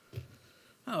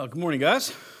Oh, good morning,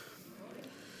 guys.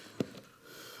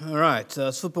 All right,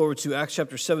 let's flip over to Acts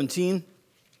chapter 17,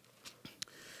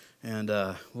 and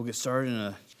we'll get started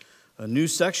in a new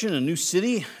section, a new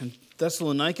city in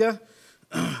Thessalonica,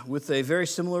 with a very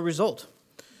similar result.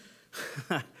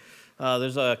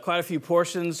 There's quite a few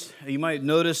portions. You might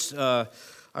notice I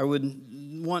would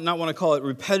not want to call it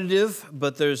repetitive,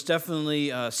 but there's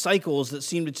definitely cycles that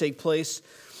seem to take place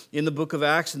in the book of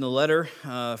Acts, in the letter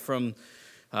from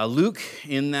Luke,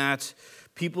 in that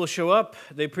people show up,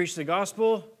 they preach the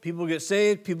gospel, people get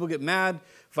saved, people get mad,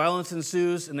 violence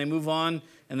ensues, and they move on,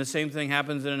 and the same thing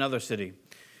happens in another city.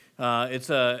 It's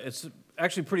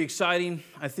actually pretty exciting,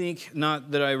 I think,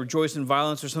 not that I rejoice in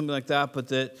violence or something like that, but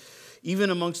that even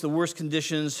amongst the worst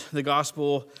conditions, the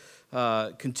gospel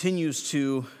continues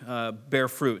to bear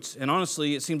fruits. And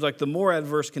honestly, it seems like the more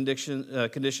adverse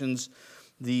conditions,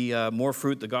 the more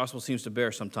fruit the gospel seems to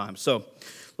bear sometimes. So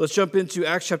let's jump into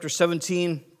Acts chapter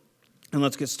 17, and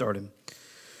let's get started.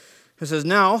 It says,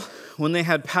 "Now, when they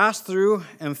had passed through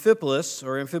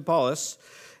Amphipolis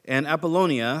and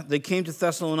Apollonia, they came to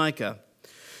Thessalonica,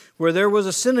 where there was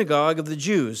a synagogue of the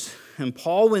Jews. And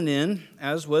Paul went in,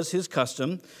 as was his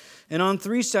custom, and on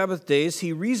 3 Sabbath days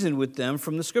he reasoned with them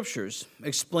from the Scriptures,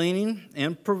 explaining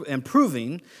and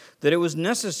proving that it was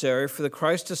necessary for the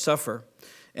Christ to suffer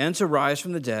and to rise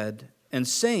from the dead, and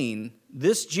saying,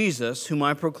 'This Jesus, whom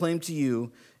I proclaim to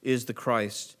you, is the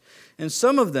Christ.' And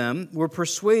some of them were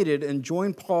persuaded and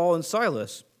joined Paul and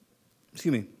Silas,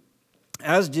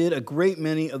 as did a great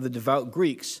many of the devout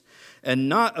Greeks, and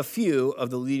not a few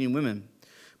of the leading women.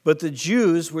 But the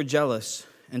Jews were jealous,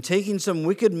 and taking some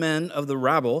wicked men of the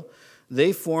rabble,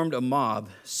 they formed a mob,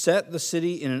 set the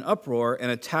city in an uproar,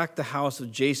 and attacked the house of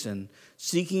Jason,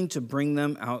 seeking to bring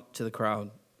them out to the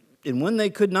crowd. And when they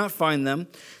could not find them,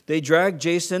 they dragged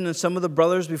Jason and some of the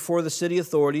brothers before the city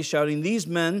authorities, shouting, 'These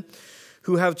men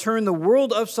who have turned the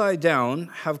world upside down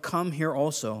have come here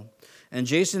also. And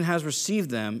Jason has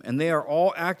received them, and they are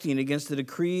all acting against the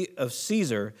decree of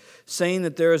Caesar, saying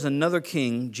that there is another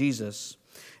king, Jesus.'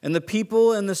 And the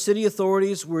people and the city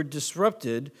authorities were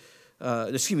disturbed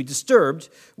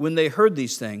when they heard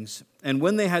these things. And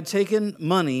when they had taken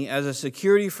money as a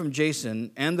security from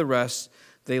Jason and the rest,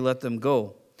 they let them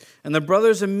go. And the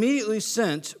brothers immediately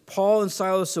sent Paul and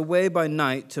Silas away by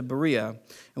night to Berea.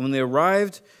 And when they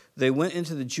arrived, they went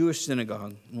into the Jewish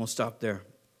synagogue." And we'll stop there.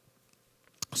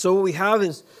 So what we have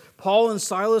is Paul and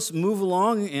Silas move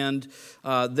along, and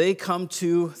they come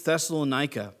to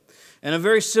Thessalonica. And a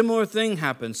very similar thing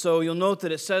happens. So you'll note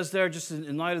that it says there, just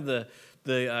in light of the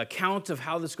account of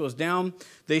how this goes down,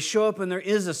 they show up and there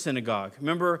is a synagogue.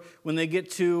 Remember, when they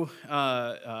get to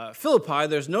Philippi,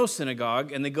 there's no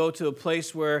synagogue, and they go to a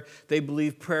place where they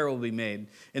believe prayer will be made.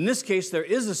 In this case, there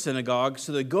is a synagogue,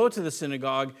 so they go to the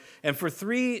synagogue, and for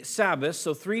 3 Sabbaths,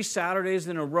 so 3 Saturdays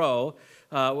in a row,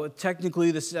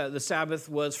 technically the Sabbath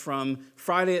was from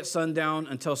Friday at sundown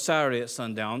until Saturday at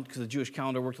sundown, because the Jewish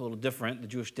calendar worked a little different, the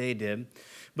Jewish day did.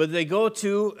 But they go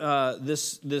to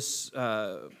this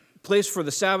place for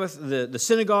the Sabbath, the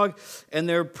synagogue, and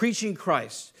they're preaching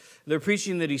Christ. They're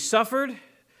preaching that he suffered,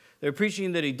 they're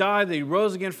preaching that he died, that he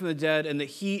rose again from the dead, and that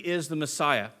he is the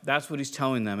Messiah. That's what he's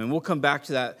telling them. And we'll come back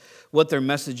to that, what their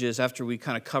message is, after we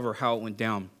kind of cover how it went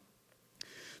down.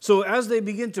 So as they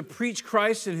begin to preach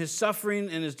Christ and his suffering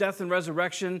and his death and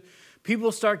resurrection,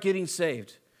 people start getting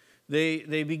saved.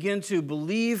 They begin to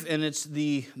believe, and it's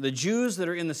the Jews that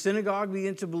are in the synagogue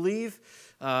begin to believe.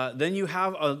 Then you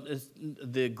have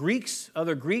the Greeks,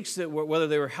 other Greeks, that whether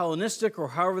they were Hellenistic or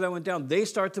however that went down, they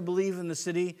start to believe in the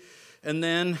city. And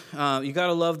then you got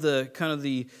to love the kind of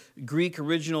the Greek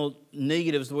original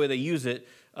negatives, the way they use it.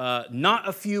 Not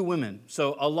a few women.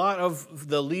 So a lot of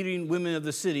the leading women of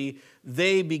the city,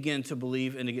 they begin to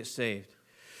believe and to get saved.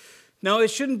 Now, it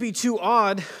shouldn't be too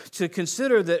odd to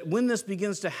consider that when this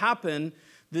begins to happen,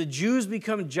 the Jews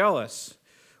become jealous.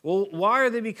 Well, why are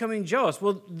they becoming jealous?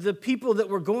 Well, the people that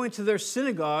were going to their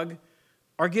synagogue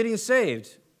are getting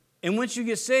saved. And once you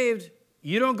get saved,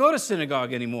 you don't go to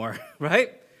synagogue anymore,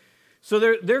 right? So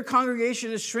their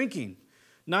congregation is shrinking.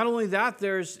 Not only that,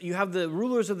 you have the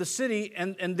rulers of the city,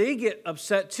 and they get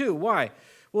upset too. Why?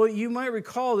 Well, you might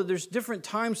recall that there's different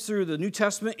times through the New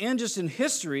Testament and just in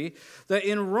history that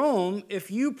in Rome, if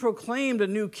you proclaimed a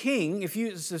new king,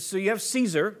 so you have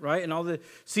Caesar, right? And all the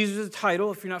Caesar's a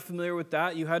title. If you're not familiar with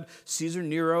that, you had Caesar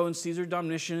Nero and Caesar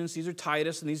Domitian and Caesar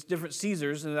Titus and these different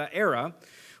Caesars in that era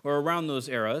or around those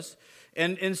eras.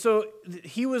 And so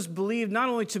he was believed not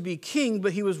only to be king,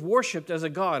 but he was worshipped as a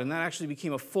god, and that actually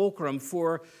became a fulcrum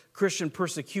for Christian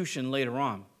persecution later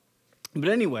on. But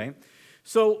anyway,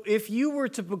 so if you were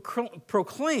to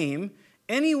proclaim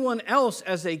anyone else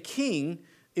as a king,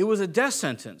 it was a death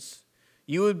sentence.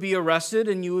 You would be arrested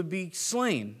and you would be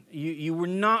slain. You were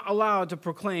not allowed to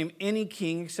proclaim any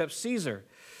king except Caesar.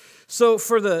 So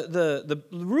for the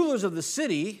rulers of the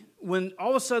city, when all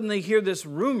of a sudden they hear this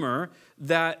rumor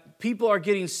that people are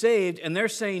getting saved and they're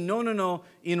saying, no,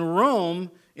 in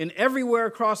Rome, in everywhere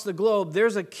across the globe,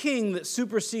 there's a king that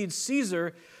supersedes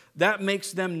Caesar, that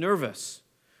makes them nervous.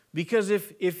 Because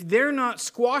if they're not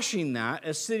squashing that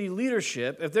as city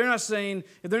leadership, if they're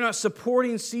not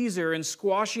supporting Caesar and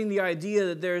squashing the idea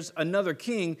that there's another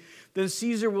king, then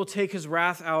Caesar will take his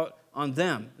wrath out on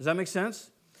them. Does that make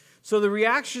sense? So the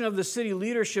reaction of the city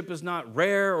leadership is not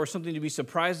rare or something to be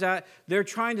surprised at. They're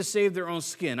trying to save their own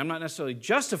skin. I'm not necessarily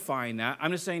justifying that.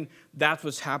 I'm just saying that's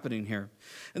what's happening here.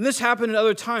 And this happened at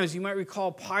other times. You might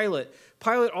recall Pilate.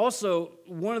 Pilate also,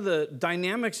 one of the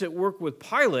dynamics at work with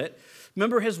Pilate,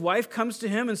 remember his wife comes to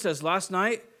him and says, last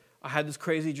night I had this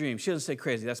crazy dream. She doesn't say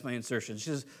crazy, that's my insertion.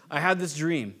 She says, I had this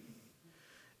dream.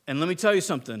 And let me tell you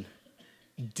something.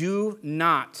 Do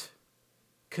not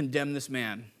condemn this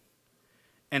man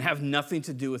and have nothing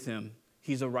to do with him.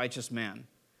 He's a righteous man.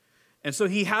 And so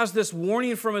he has this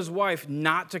warning from his wife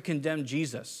not to condemn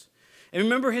Jesus. And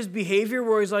remember his behavior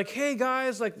where he's like, hey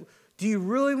guys, do you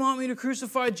really want me to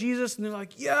crucify Jesus? And they're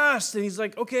like, yes. And he's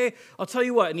like, okay, I'll tell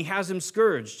you what. And he has him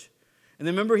scourged. And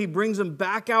then remember, he brings him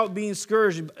back out being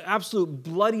scourged. Absolute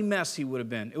bloody mess he would have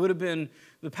been. It would have been,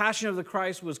 the Passion of the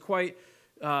Christ was quite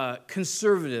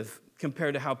conservative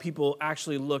compared to how people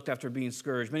actually looked after being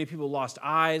scourged. Many people lost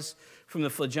eyes from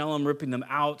the flagellum, ripping them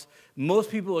out.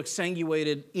 Most people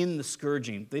exsanguinated in the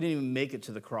scourging. They didn't even make it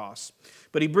to the cross.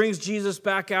 But he brings Jesus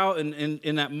back out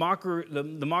in that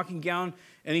the mocking gown,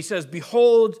 and he says,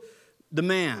 behold the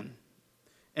man.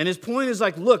 And his point is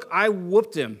like, look, I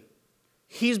whooped him.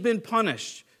 He's been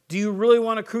punished. Do you really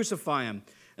want to crucify him?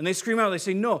 And they scream out, they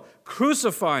say, no,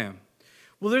 crucify him.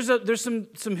 Well, there's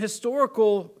some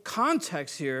historical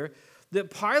context here that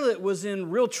Pilate was in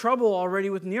real trouble already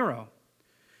with Nero.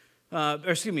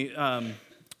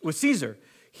 With Caesar.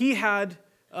 He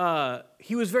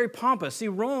was very pompous. See,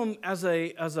 Rome as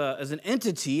an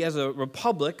entity, as a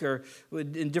republic, or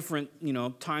in different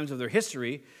times of their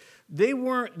history, they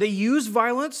used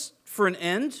violence for an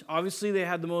end. Obviously, they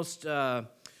had the most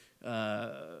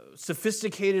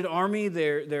sophisticated army.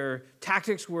 Their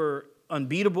tactics were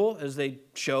unbeatable, as they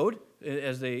showed,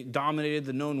 as they dominated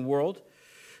the known world.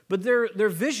 But their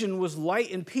vision was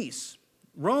light and peace.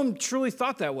 Rome truly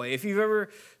thought that way. If you've ever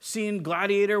seen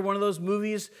Gladiator, one of those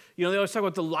movies, they always talk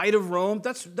about the light of Rome.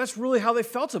 That's really how they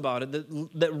felt about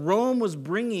it, that Rome was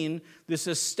bringing this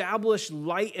established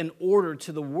light and order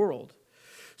to the world.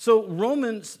 So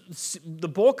Romans, the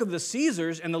bulk of the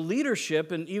Caesars and the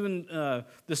leadership and even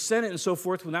the Senate and so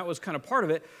forth, when that was kind of part of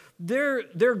it,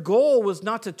 their goal was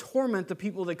not to torment the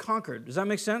people they conquered. Does that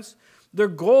make sense? Their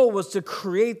goal was to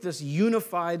create this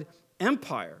unified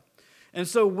empire. And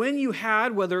so when you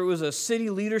had, whether it was a city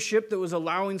leadership that was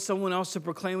allowing someone else to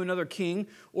proclaim another king,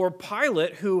 or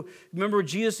Pilate, who, remember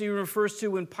Jesus even refers to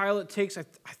when Pilate takes, I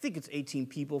think it's 18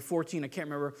 people, 14, I can't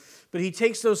remember, but he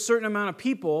takes those certain amount of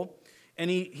people and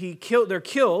they're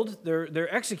killed,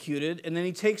 they're executed, and then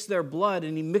he takes their blood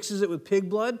and he mixes it with pig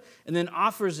blood and then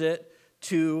offers it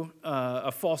to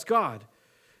a false god.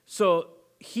 So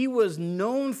he was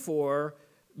known for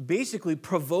basically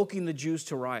provoking the Jews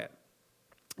to riot.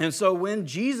 And so when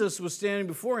Jesus was standing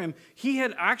before him, he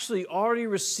had actually already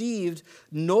received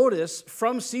notice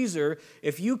from Caesar,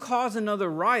 if you cause another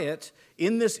riot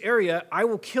in this area, I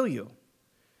will kill you.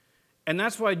 And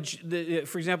that's why,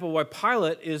 for example, why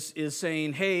Pilate is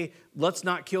saying, hey, let's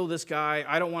not kill this guy.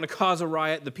 I don't want to cause a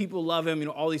riot. The people love him,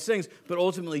 all these things, but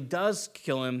ultimately does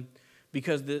kill him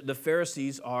because the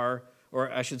Pharisees are, or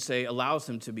I should say, allows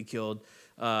him to be killed.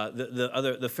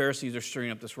 The Pharisees are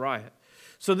stirring up this riot.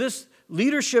 So this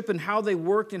leadership and how they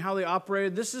worked and how they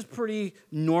operated, this is pretty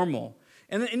normal.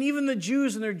 And even the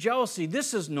Jews and their jealousy,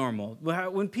 this is normal.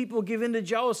 When people give in to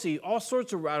jealousy, all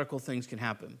sorts of radical things can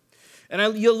happen. And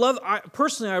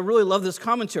personally, I really love this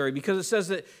commentary because it says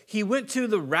that he went to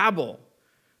the rabble.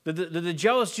 The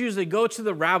jealous Jews, they go to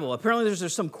the rabble. Apparently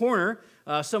there's some corner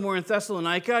somewhere in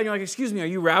Thessalonica, and you're like, excuse me, are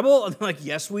you rabble? And they're like,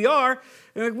 yes, we are. And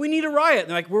they're like, we need a riot. And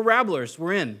they're like, we're rabblers.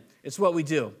 We're in. It's what we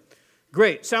do.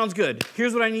 Great, sounds good.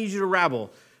 Here's what I need you to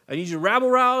rabble. I need you to rabble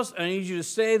rouse, and I need you to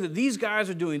say that these guys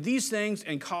are doing these things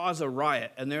and cause a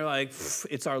riot. And they're like,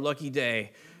 it's our lucky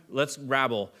day. Let's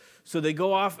rabble. So they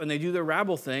go off and they do their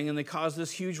rabble thing, and they cause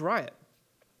this huge riot.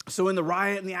 So in the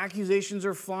riot and the accusations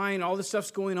are flying, all this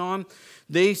stuff's going on,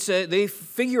 they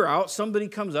figure out, somebody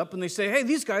comes up and they say, hey,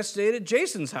 these guys stayed at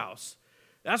Jason's house.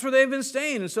 That's where they've been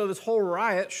staying. And so this whole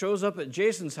riot shows up at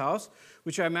Jason's house,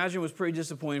 which I imagine was pretty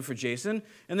disappointing for Jason.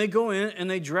 And they go in and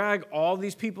they drag all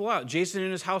these people out, Jason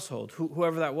and his household,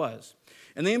 whoever that was.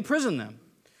 And they imprison them.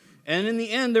 And in the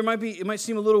end, it might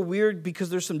seem a little weird because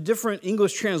there's some different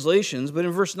English translations, but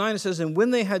in verse 9 it says, "And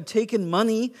when they had taken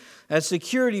money as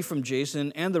security from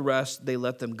Jason and the rest, they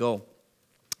let them go."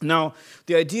 Now,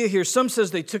 the idea here, some says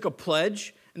they took a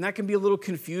pledge, and that can be a little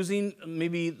confusing,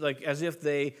 maybe like as if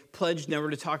they pledged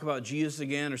never to talk about Jesus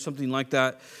again or something like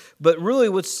that. But really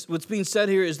what's being said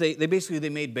here is they basically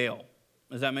made bail.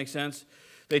 Does that make sense?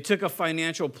 They took a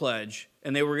financial pledge,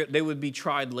 and they would be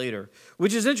tried later,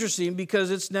 which is interesting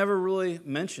because it's never really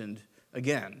mentioned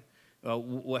again.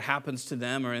 What happens to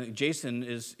them, or Jason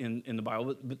is in the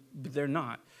Bible, but they're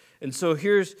not. And so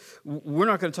we're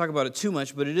not going to talk about it too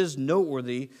much, but it is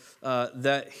noteworthy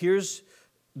that here's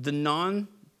the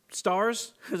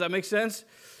non-stars. Does that make sense?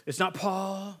 It's not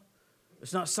Paul,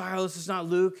 it's not Silas, it's not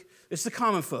Luke, it's the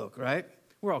common folk, right?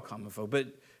 We're all common folk, but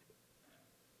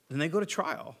then they go to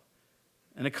trial.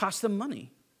 And it costs them money.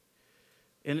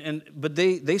 But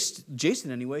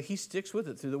Jason anyway, he sticks with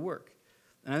it through the work.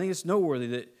 And I think it's noteworthy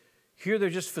that here they're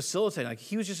just facilitating. Like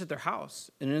he was just at their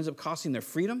house, and it ends up costing their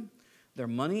freedom, their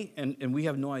money, and we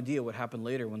have no idea what happened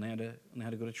later when they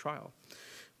had to go to trial.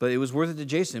 But it was worth it to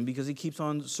Jason because he keeps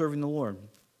on serving the Lord.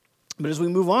 But as we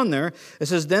move on there, it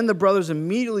says, "Then the brothers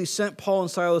immediately sent Paul and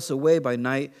Silas away by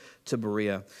night to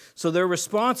Berea." So their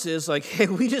response is like, "Hey,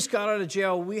 we just got out of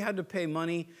jail. We had to pay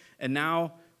money, and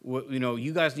now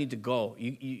you guys need to go.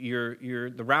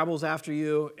 The rabble's after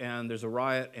you, and there's a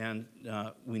riot, and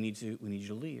we need you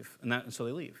to leave." And so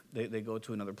they leave. They go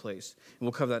to another place, and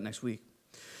we'll cover that next week.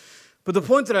 But the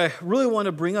point that I really want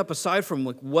to bring up, aside from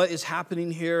like what is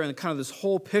happening here and kind of this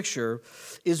whole picture,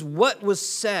 is what was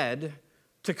said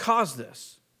to cause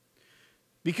this.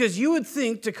 Because you would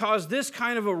think to cause this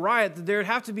kind of a riot that there would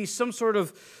have to be some sort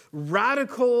of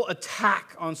radical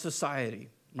attack on society,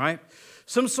 right?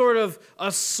 Some sort of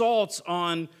assault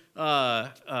on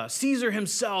Caesar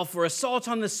himself, or assault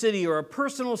on the city, or a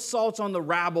personal assault on the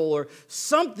rabble, or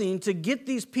something to get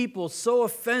these people so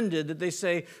offended that they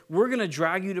say, "We're going to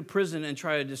drag you to prison and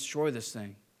try to destroy this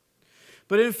thing."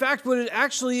 But in fact, what it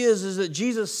actually is that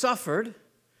Jesus suffered,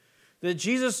 that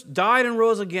Jesus died and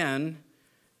rose again,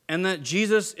 and that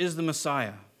Jesus is the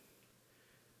Messiah.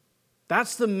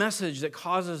 That's the message that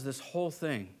causes this whole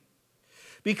thing.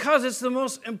 Because it's the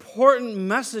most important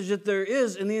message that there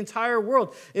is in the entire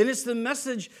world. And it's the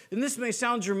message, and this may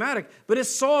sound dramatic, but it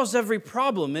solves every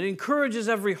problem. It encourages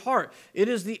every heart. It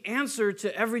is the answer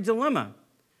to every dilemma.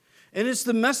 And it's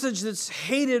the message that's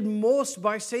hated most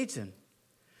by Satan.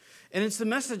 And it's the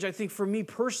message, I think, for me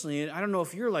personally, and I don't know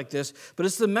if you're like this, but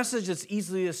it's the message that's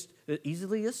easiest?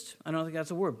 I don't think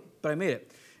that's a word, but I made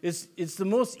it. It's the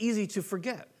most easy to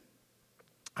forget.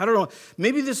 I don't know,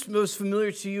 maybe this was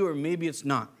familiar to you, or maybe it's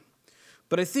not.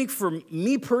 But I think for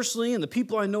me personally, and the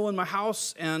people I know in my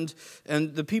house, and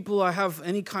the people I have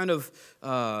any kind of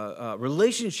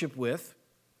relationship with,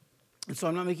 and so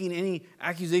I'm not making any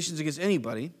accusations against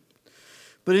anybody,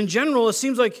 but in general, it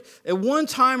seems like at one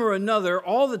time or another,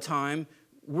 all the time,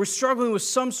 we're struggling with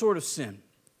some sort of sin.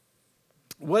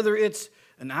 Whether it's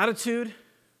an attitude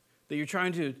that you're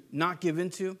trying to not give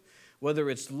into, whether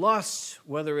it's lust,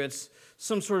 whether it's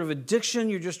some sort of addiction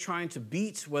you're just trying to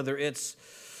beat, whether it's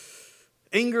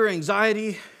anger,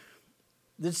 anxiety.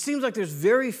 It seems like there's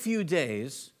very few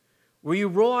days where you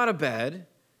roll out of bed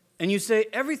and you say,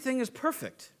 everything is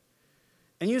perfect.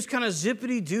 And you just kind of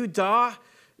zippity-doo-dah,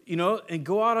 and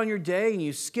go out on your day and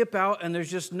you skip out and there's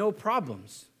just no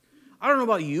problems. I don't know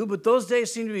about you, but those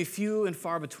days seem to be few and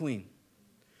far between.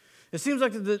 It seems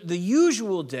like the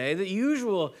usual day, the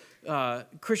usual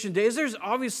Christian days, there's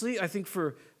obviously, I think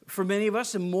for many of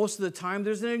us, and most of the time,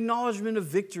 there's an acknowledgement of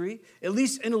victory, at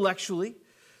least intellectually.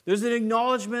 There's an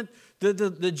acknowledgement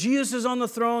that Jesus is on the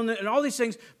throne and all these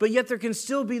things, but yet there can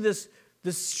still be this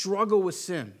struggle with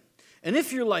sin. And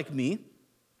if you're like me,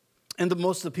 and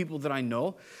most of the people that I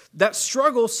know, that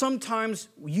struggle, sometimes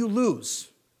you lose.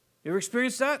 You ever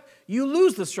experienced that? You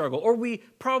lose the struggle, or we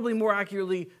probably more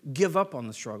accurately give up on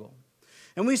the struggle.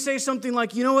 And we say something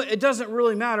like, you know what, it doesn't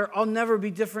really matter, I'll never be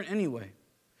different anyway.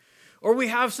 Or we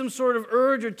have some sort of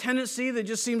urge or tendency that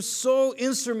just seems so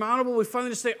insurmountable, we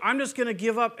finally just say, I'm just going to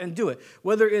give up and do it.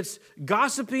 Whether it's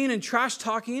gossiping and trash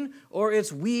talking, or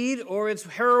it's weed, or it's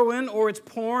heroin, or it's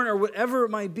porn, or whatever it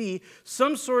might be,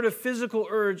 some sort of physical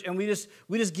urge, and we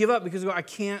just give up because I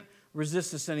can't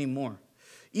resist this anymore.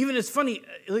 Even it's funny,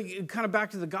 like, kind of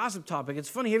back to the gossip topic, it's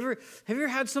funny, have you ever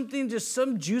had something, just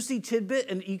some juicy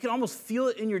tidbit, and you can almost feel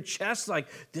it in your chest, like,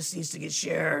 this needs to get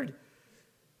shared?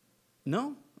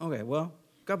 No? Okay, well,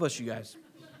 God bless you guys.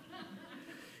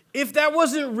 If that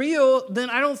wasn't real, then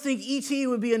I don't think E.T.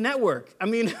 would be a network. I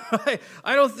mean,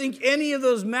 I don't think any of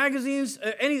those magazines,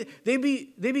 they'd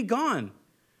be gone.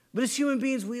 But as human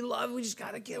beings, we just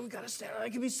got to stand out.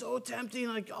 It can be so tempting.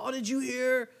 Like, oh, did you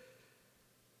hear?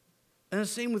 And the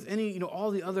same with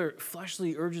all the other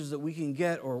fleshly urges that we can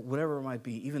get or whatever it might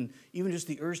be. Even just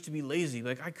the urge to be lazy.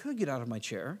 Like, I could get out of my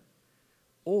chair,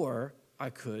 or I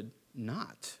could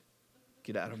not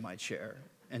get out of my chair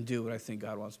and do what I think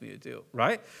God wants me to do,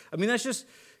 right? I mean, that's just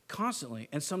constantly.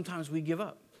 And sometimes we give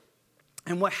up.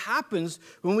 And what happens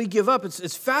when we give up,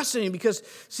 it's fascinating because,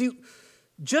 see,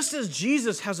 just as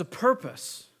Jesus has a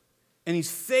purpose and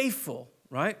he's faithful,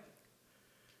 right?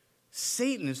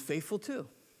 Satan is faithful too.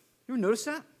 You ever notice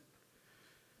that?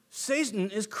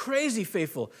 Satan is crazy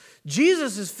faithful.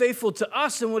 Jesus is faithful to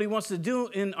us and what he wants to do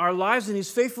in our lives, and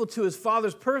he's faithful to his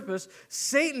Father's purpose.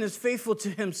 Satan is faithful to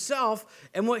himself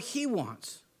and what he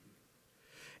wants.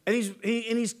 And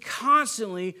he's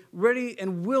constantly ready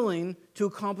and willing to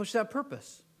accomplish that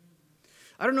purpose.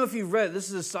 I don't know if you've read it. This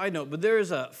is a side note, but there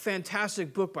is a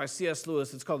fantastic book by C.S.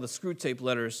 Lewis. It's called The Screwtape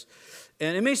Letters.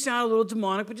 And it may sound a little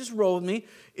demonic, but just roll with me.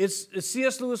 It's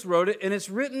C.S. Lewis wrote it, and it's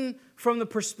written from the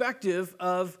perspective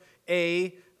of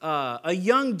a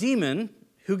young demon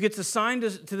who gets assigned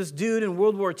to this dude in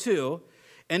World War II,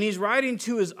 and he's writing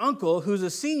to his uncle, who's a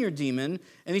senior demon,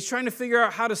 and he's trying to figure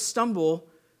out how to stumble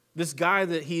this guy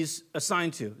that he's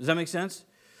assigned to. Does that make sense?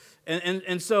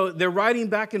 And so they're writing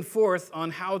back and forth on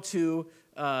how to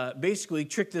basically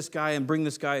trick this guy and bring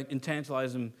this guy and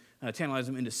tantalize him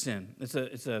into sin.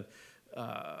 It's a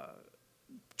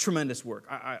tremendous work.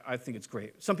 I think it's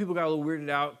great. Some people got a little weirded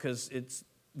out because it's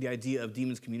the idea of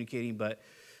demons communicating, but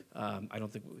I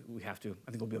don't think we have to.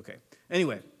 I think we'll be okay.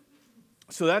 Anyway,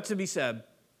 so that to be said,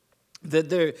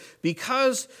 that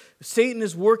because Satan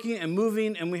is working and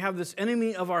moving and we have this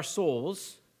enemy of our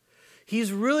souls,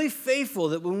 he's really faithful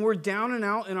that when we're down and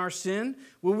out in our sin,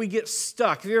 when we get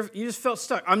stuck, you just felt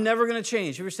stuck, I'm never going to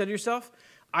change. You ever said to yourself,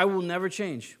 I will never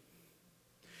change?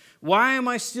 Why am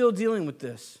I still dealing with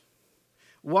this?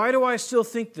 Why do I still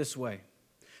think this way?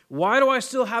 Why do I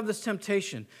still have this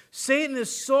temptation? Satan is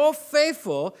so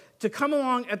faithful to come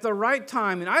along at the right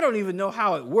time, and I don't even know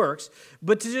how it works,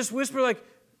 but to just whisper like,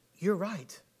 you're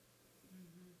right.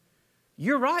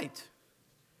 You're right.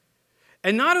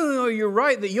 And not only are you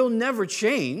right that you'll never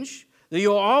change, that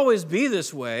you'll always be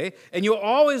this way, and you'll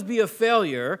always be a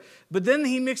failure, but then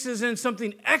he mixes in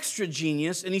something extra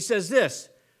genius, and he says this,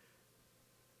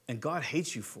 and God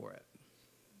hates you for it.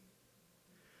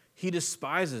 He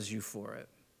despises you for it.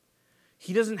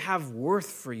 He doesn't have worth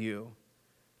for you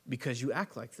because you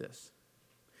act like this.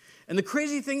 And the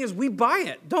crazy thing is we buy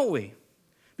it, don't we?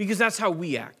 Because that's how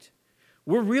we act.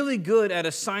 We're really good at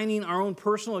assigning our own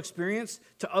personal experience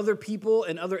to other people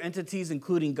and other entities,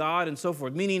 including God and so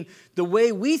forth. Meaning the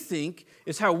way we think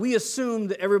is how we assume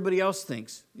that everybody else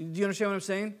thinks. Do you understand what I'm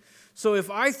saying? So if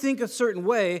I think a certain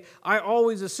way, I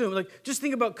always assume. Like, just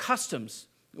think about customs.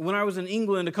 When I was in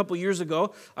England a couple years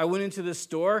ago, I went into this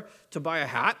store to buy a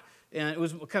hat. And it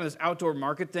was kind of this outdoor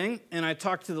market thing. And I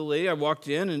talked to the lady. I walked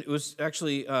in, and it was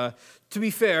actually, to be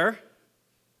fair,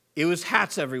 it was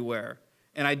hats everywhere.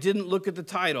 And I didn't look at the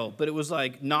title, but it was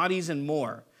like Naughties and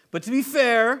More. But to be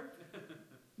fair,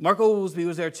 Mark Oglesby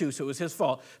was there too, so it was his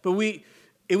fault. But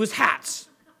it was hats.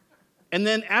 And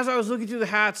then as I was looking through the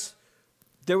hats,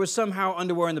 there was somehow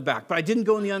underwear in the back. But I didn't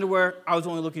go in the underwear. I was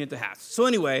only looking at the hats. So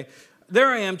anyway, there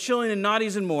I am, chilling in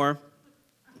Naughties and More.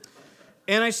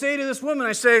 And I say to this woman,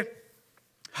 I say,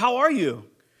 how are you?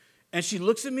 And she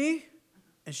looks at me,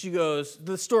 and she goes,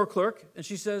 the store clerk, and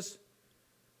she says,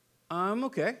 I'm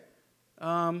okay.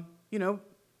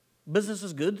 Business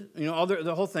is good, all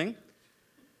the whole thing.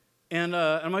 And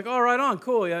I'm like, oh, right on,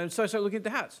 cool. Yeah. And so I start looking at the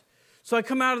hats. So I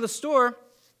come out of the store,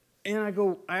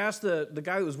 and I asked the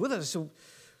guy who was with us, I said,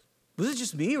 was it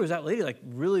just me, or was that lady like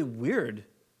really weird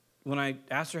when I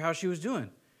asked her how she was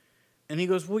doing? And he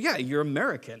goes, well, yeah, you're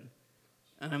American.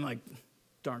 And I'm like,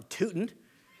 darn tootin'.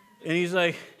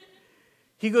 And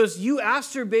he goes, you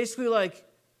asked her basically like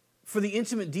for the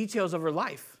intimate details of her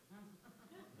life.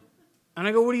 And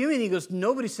I go, what do you mean? He goes,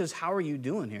 nobody says, how are you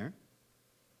doing here?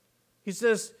 He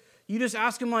says, you just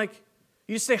ask him you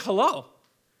just say hello.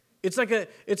 It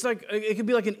could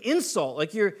be like an insult.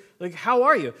 Like you're like, how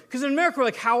are you? Because in America, we're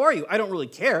like, how are you? I don't really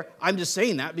care. I'm just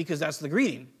saying that because that's the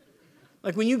greeting.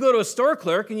 Like when you go to a store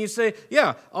clerk and you say,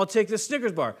 yeah, I'll take this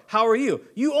Snickers bar. How are you?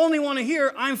 You only want to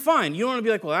hear, I'm fine. You don't want to be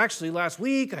like, well, actually, last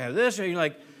week I had this. And you're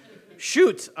like,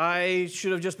 shoot, I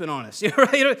should have just been honest.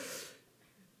 Right?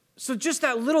 So just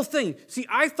that little thing. See,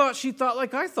 I thought she thought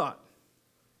like I thought.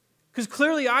 Because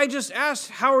clearly I just asked,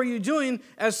 how are you doing,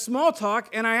 as small talk,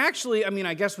 and I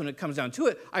guess when it comes down to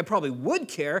it, I probably would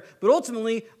care, but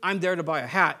ultimately I'm there to buy a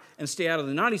hat and stay out of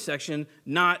the naughty section,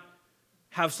 not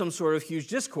have some sort of huge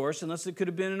discourse, unless it could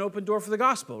have been an open door for the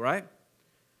gospel, right?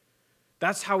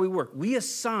 That's how we work. We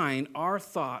assign our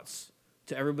thoughts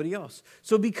to everybody else.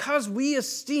 So because we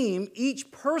esteem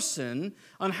each person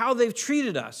on how they've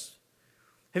treated us,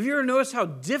 have you ever noticed how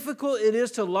difficult it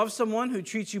is to love someone who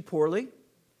treats you poorly?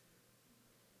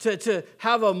 To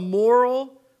have a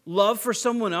moral love for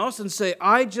someone else and say,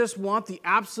 I just want the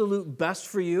absolute best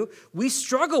for you. We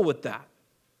struggle with that.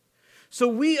 So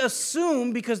we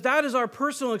assume, because that is our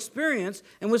personal experience,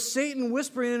 and with Satan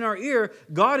whispering in our ear,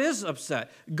 God is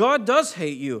upset. God does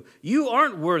hate you. You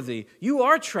aren't worthy. You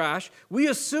are trash. We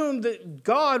assume that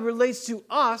God relates to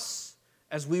us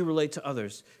as we relate to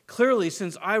others. Clearly,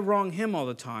 since I wrong him all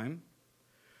the time,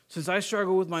 since I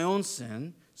struggle with my own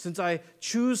sin, since I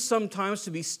choose sometimes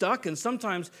to be stuck, and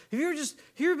sometimes, have you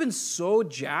ever been so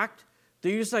jacked that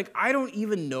you're just like, I don't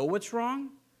even know what's wrong?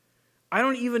 I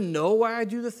don't even know why I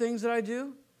do the things that I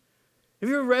do? Have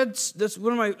you ever read, that's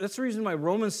the reason why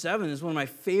Romans 7 is one of my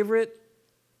favorite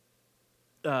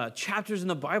chapters in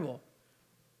the Bible.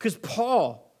 Because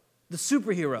Paul, the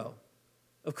superhero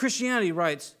of Christianity,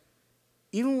 writes,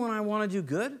 even when I want to do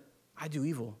good, I do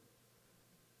evil.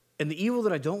 And the evil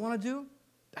that I don't want to do,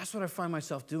 that's what I find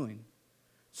myself doing.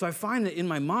 So I find that in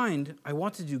my mind, I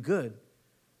want to do good,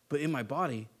 but in my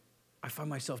body, I find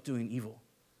myself doing evil.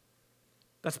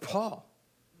 That's Paul.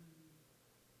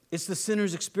 It's the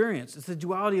sinner's experience. It's the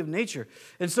duality of nature.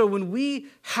 And so when we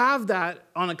have that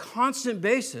on a constant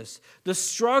basis, the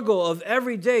struggle of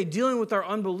every day dealing with our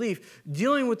unbelief,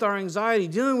 dealing with our anxiety,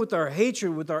 dealing with our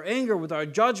hatred, with our anger, with our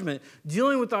judgment,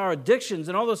 dealing with our addictions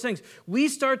and all those things, we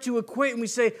start to equate and we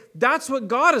say, that's what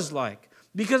God is like.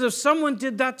 Because if someone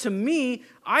did that to me,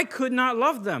 I could not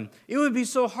love them. It would be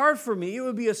so hard for me. It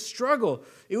would be a struggle.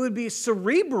 It would be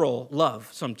cerebral love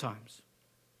sometimes.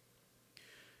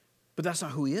 But that's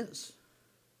not who he is.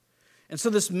 And so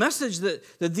this message that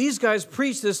these guys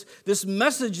preach, this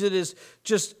message that is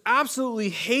just absolutely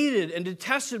hated and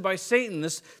detested by Satan,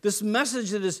 this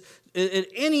message that is at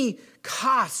any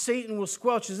cost Satan will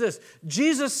squelch, is this: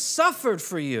 Jesus suffered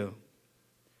for you.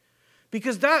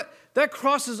 Because that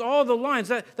crosses all the lines.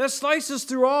 That slices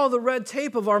through all the red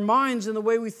tape of our minds and the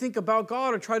way we think about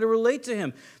God or try to relate to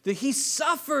him. That he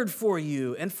suffered for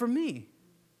you and for me. Amen.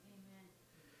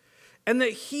 And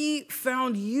that he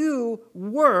found you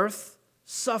worth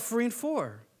suffering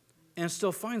for and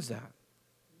still finds that.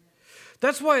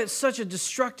 That's why it's such a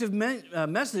destructive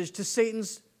message to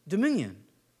Satan's dominion.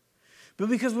 But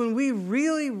because when we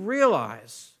really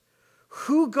realize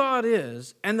who God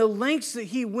is and the lengths that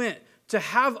he went to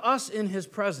have us in his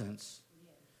presence,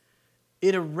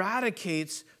 it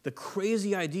eradicates the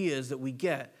crazy ideas that we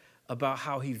get about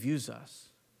how he views us.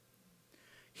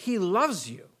 He loves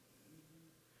you.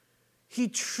 He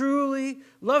truly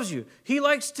loves you. He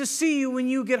likes to see you when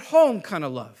you get home kind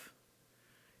of love.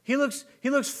 He looks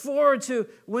forward to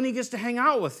when he gets to hang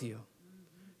out with you.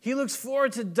 He looks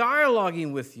forward to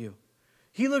dialoguing with you.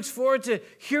 He looks forward to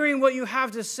hearing what you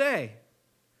have to say.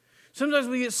 Sometimes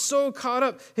we get so caught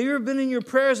up. Have you ever been in your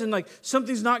prayers and like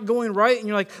something's not going right and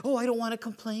you're like, oh, I don't want to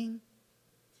complain?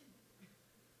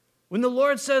 When the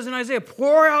Lord says in Isaiah,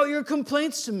 pour out your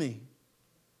complaints to me.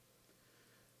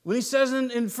 When he says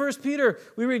in 1 Peter,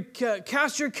 we read,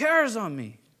 cast your cares on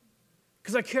me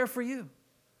because I care for you.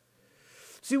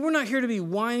 See, we're not here to be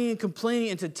whining and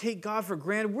complaining and to take God for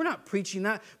granted. We're not preaching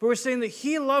that, but we're saying that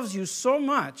he loves you so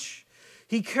much.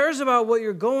 He cares about what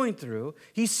you're going through.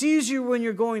 He sees you when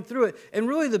you're going through it. And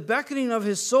really the beckoning of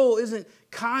his soul isn't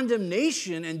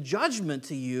condemnation and judgment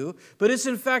to you, but it's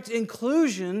in fact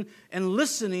inclusion and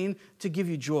listening to give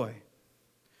you joy.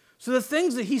 So the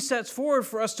things that he sets forward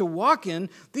for us to walk in,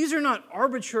 these are not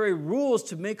arbitrary rules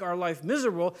to make our life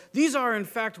miserable. These are in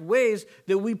fact ways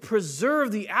that we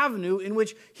preserve the avenue in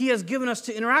which he has given us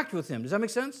to interact with him. Does that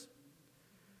make sense?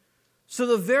 So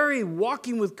the very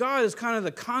walking with God is kind of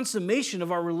the consummation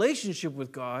of our relationship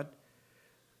with God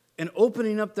and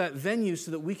opening up that venue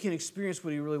so that we can experience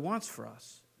what he really wants for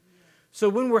us. So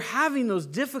when we're having those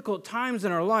difficult times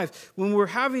in our life, when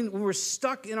we're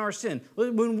stuck in our sin,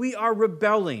 when we are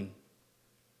rebelling,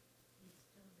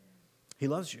 he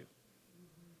loves you.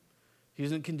 He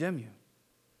doesn't condemn you.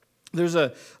 There's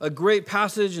a great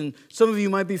passage, and some of you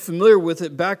might be familiar with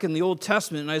it, back in the Old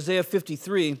Testament in Isaiah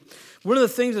 53. One of the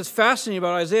things that's fascinating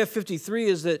about Isaiah 53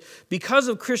 is that because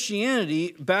of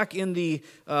Christianity, back in the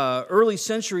early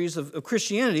centuries of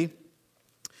Christianity,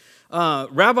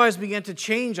 rabbis began to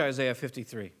change Isaiah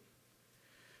 53.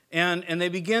 And they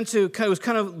began to, it was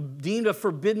kind of deemed a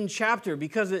forbidden chapter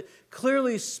because it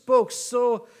clearly spoke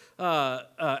so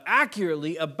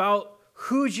accurately about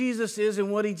who Jesus is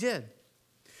and what he did.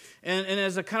 And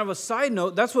as a kind of a side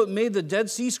note, that's what made the Dead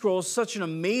Sea Scrolls such an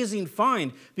amazing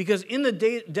find, because in the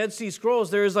Dead Sea Scrolls,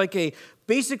 there is like a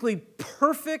basically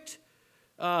perfect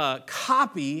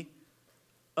copy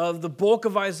of the bulk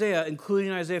of Isaiah,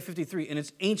 including Isaiah 53, and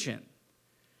it's ancient.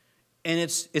 And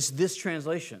it's this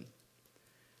translation.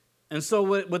 And so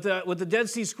what the Dead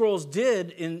Sea Scrolls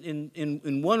did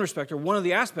in one respect, or one of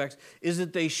the aspects, is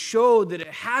that they showed that it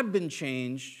had been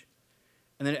changed,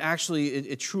 and that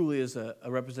it truly is a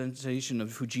representation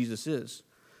of who Jesus is.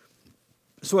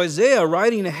 So Isaiah,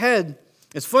 writing ahead,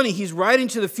 it's funny, he's writing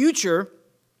to the future,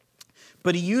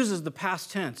 but he uses the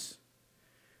past tense,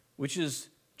 which is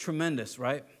tremendous,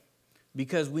 right?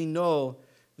 Because we know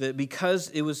that because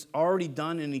it was already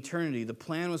done in eternity, the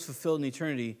plan was fulfilled in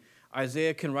eternity,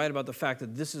 Isaiah can write about the fact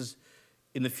that this is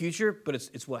in the future, but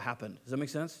it's what happened. Does that make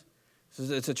sense?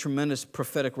 It's a tremendous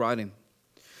prophetic writing.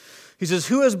 He says,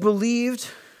 "Who has believed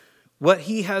what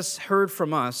he has heard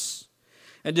from us,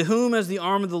 and to whom has the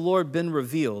arm of the Lord been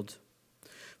revealed?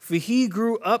 For he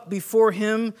grew up before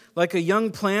him like a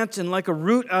young plant and like a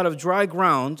root out of dry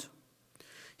ground.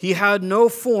 He had no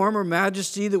form or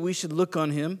majesty that we should look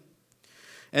on him,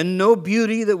 and no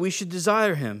beauty that we should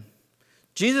desire him."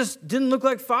 Jesus didn't look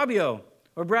like Fabio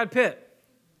or Brad Pitt.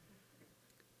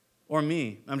 Or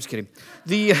me. I'm just kidding.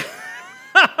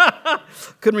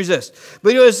 Couldn't resist.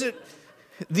 But it was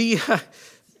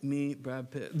me,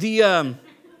 Brad Pitt.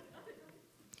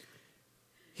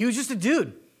 He was just a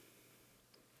dude.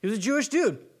 He was a Jewish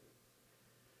dude.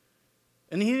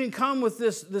 And he didn't come with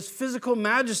this physical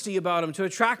majesty about him to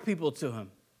attract people to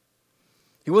him.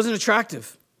 He wasn't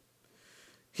attractive.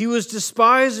 He was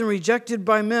despised and rejected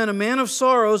by men, a man of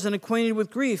sorrows and acquainted with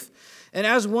grief. And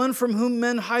as one from whom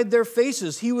men hide their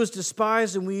faces, he was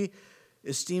despised and we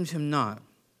esteemed him not.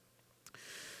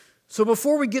 So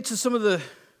before we get to some of the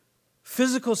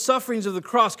physical sufferings of the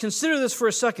cross, consider this for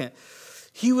a second.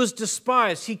 He was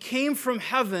despised. He came from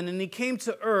heaven and he came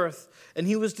to earth and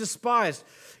he was despised.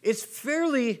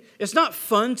 It's not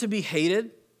fun to be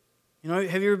hated. You know,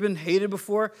 have you ever been hated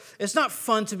before? It's not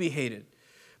fun to be hated.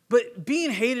 But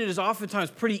being hated is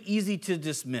oftentimes pretty easy to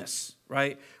dismiss,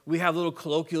 right? We have little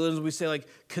colloquialisms. We say, like,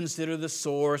 consider the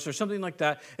source or something like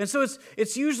that. And so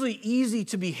it's usually easy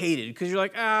to be hated because you're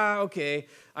like, okay,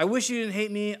 I wish you didn't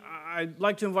hate me. I'd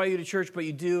like to invite you to church, but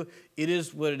you do. It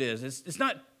is what it is. It's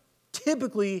not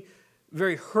typically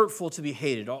very hurtful to be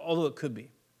hated, although it could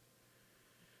be.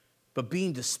 But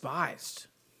being despised.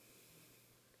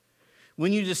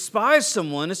 When you despise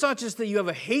someone, it's not just that you have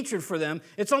a hatred for them,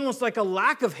 it's almost like a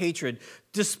lack of hatred.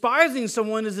 Despising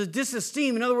someone is a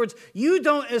disesteem. In other words, you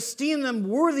don't esteem them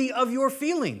worthy of your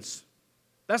feelings.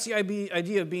 That's the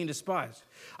idea of being despised.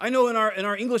 I know in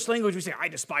our English language we say, I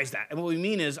despise that. And what we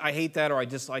mean is, I hate that or I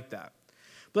dislike that.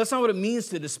 But that's not what it means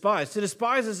to despise. To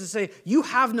despise is to say, you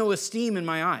have no esteem in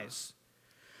my eyes.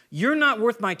 You're not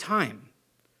worth my time.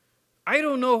 I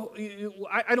don't know,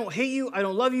 I don't hate you, I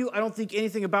don't love you, I don't think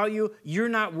anything about you. You're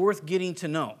not worth getting to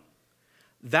know.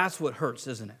 That's what hurts,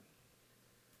 isn't it?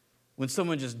 When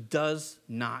someone just does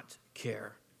not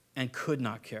care and could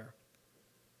not care.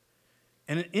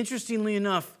 And interestingly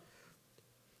enough,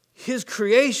 his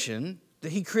creation,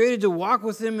 that he created to walk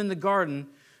with him in the garden,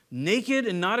 naked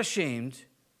and not ashamed,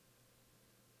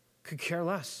 could care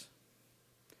less.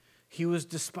 He was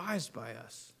despised by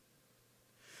us.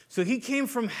 So he came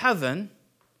from heaven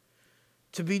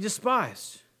to be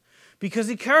despised because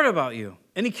he cared about you.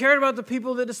 And he cared about the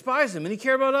people that despised him. And he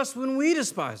cared about us when we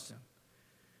despised him.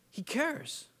 He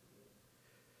cares.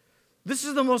 This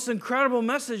is the most incredible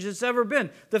message that's ever been.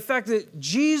 The fact that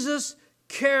Jesus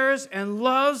cares and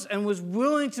loves and was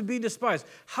willing to be despised.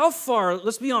 How far,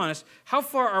 let's be honest, how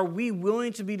far are we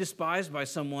willing to be despised by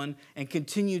someone and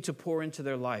continue to pour into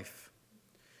their life?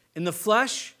 In the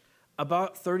flesh,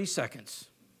 about 30 seconds.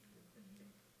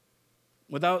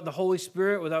 Without the Holy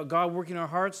Spirit, without God working in our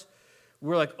hearts,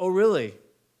 we're like, oh, really?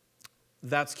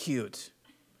 That's cute.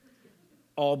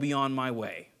 All beyond my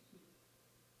way.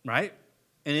 Right?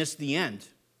 And it's the end.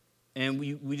 And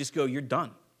we just go, you're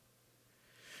done.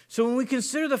 So when we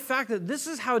consider the fact that this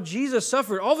is how Jesus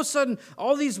suffered, all of a sudden,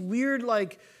 all these weird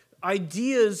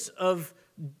ideas of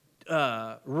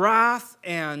wrath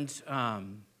and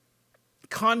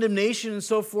condemnation and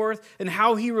so forth, and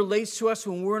how he relates to us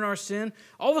when we're in our sin,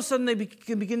 all of a sudden they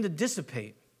can begin to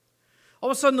dissipate. All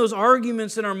of a sudden those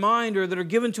arguments in our mind or that are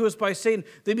given to us by Satan,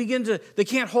 they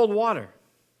can't hold water.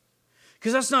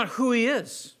 Because that's not who he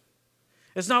is.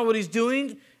 It's not what he's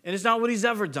doing, and it's not what he's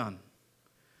ever done.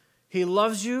 He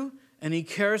loves you, and He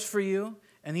cares for you,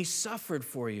 and He suffered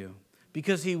for you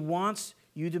because He wants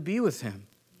you to be with Him.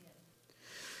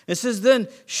 It says, then,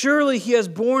 surely He has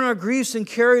borne our griefs and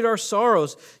carried our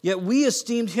sorrows, yet we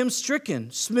esteemed Him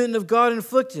stricken, smitten of God, and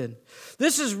afflicted.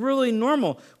 This is really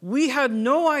normal. We had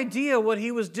no idea what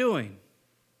He was doing.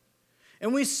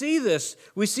 And we see this.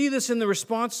 We see this in the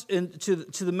response to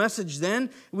the message then.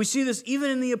 We see this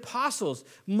even in the apostles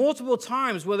multiple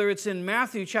times, whether it's in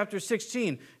Matthew chapter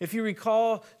 16. If you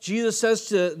recall, Jesus says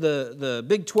to the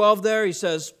big 12 there, He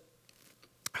says,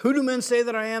 who do men say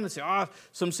that I am? They say,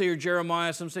 some say you're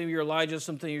Jeremiah, some say you're Elijah,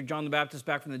 some say you're John the Baptist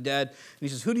back from the dead. And He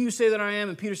says, who do you say that I am?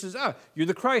 And Peter says, you're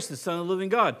the Christ, the Son of the living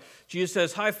God. Jesus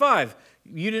says, high five.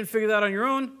 You didn't figure that on your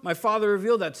own. My Father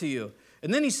revealed that to you.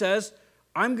 And then He says,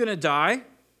 I'm going to die. I'm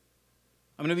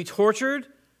going to be tortured.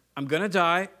 I'm going to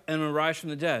die, and I'm going to rise from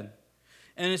the dead.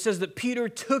 And it says that Peter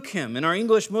took Him. In our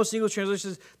English, most English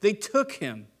translations, they took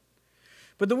Him.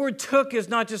 But the word took is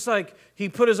not just like He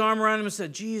put His arm around Him and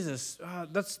said, Jesus,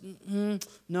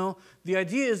 no. The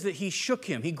idea is that He shook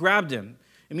Him. He grabbed Him.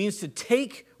 It means to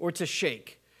take or to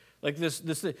shake. Like this.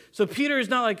 So Peter is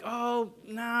not like,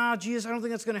 Jesus, I don't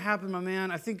think that's going to happen, my man.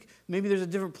 I think maybe there's a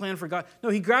different plan for God. No,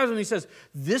 He grabs him and He says,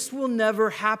 this will never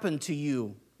happen to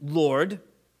you, Lord,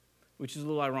 which is a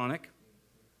little ironic.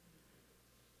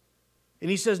 And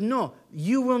He says, no,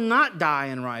 you will not die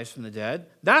and rise from the dead.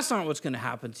 That's not what's going to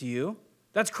happen to you.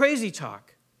 That's crazy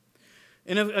talk.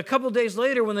 And a couple days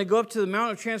later, when they go up to the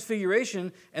Mount of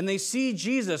Transfiguration and they see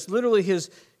Jesus, literally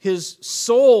His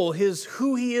soul,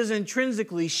 who He is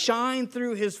intrinsically, shine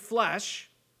through His flesh.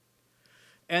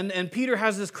 And Peter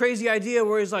has this crazy idea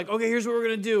where he's like, okay, here's what we're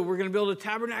going to do. We're going to build a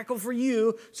tabernacle for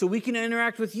you so we can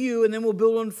interact with you, and then we'll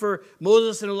build one for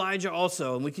Moses and Elijah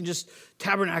also, and we can just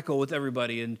tabernacle with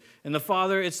everybody. And the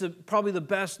Father, it's probably the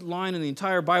best line in the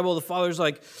entire Bible. The Father's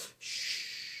like, shh.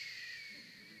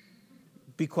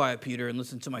 Be quiet, Peter, and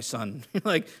listen to my son.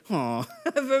 Like, oh,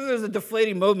 there's a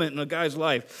deflating moment in a guy's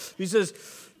life. He says,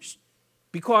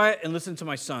 be quiet and listen to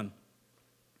my son.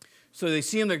 So they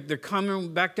see him, they're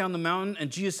coming back down the mountain,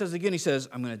 and Jesus says again, He says,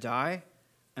 I'm going to die,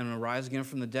 and I'm going to rise again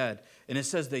from the dead. And it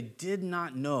says they did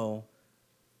not know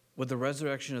what the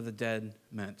resurrection of the dead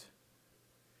meant.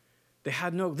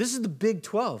 This is the big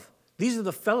 12. These are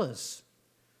the fellas.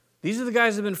 These are the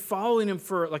guys that have been following Him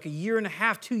for like a year and a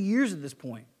half, 2 years at this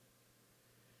point.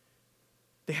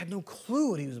 They had no clue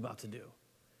what He was about to do.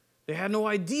 They had no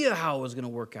idea how it was going to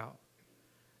work out.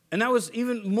 And that was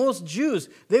even most Jews.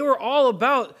 They were all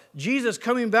about Jesus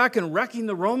coming back and wrecking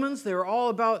the Romans. They were all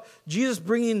about Jesus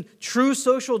bringing true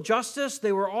social justice.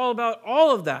 They were all about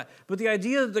all of that. But the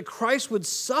idea that Christ would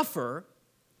suffer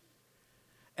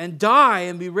and die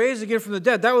and be raised again from the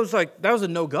dead, that was a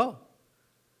no-go.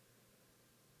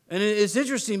 And it's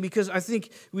interesting because I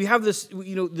think we have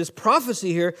this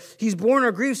prophecy here. He's borne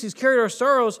our griefs, He's carried our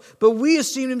sorrows, but we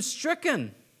esteemed Him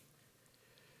stricken.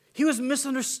 He was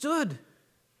misunderstood.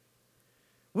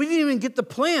 We didn't even get the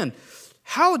plan.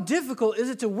 How difficult is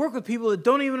it to work with people that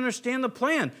don't even understand the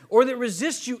plan or that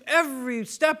resist you every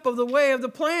step of the way of the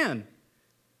plan?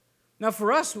 Now,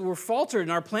 for us, we're faltered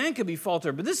and our plan could be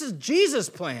faltered, but this is Jesus'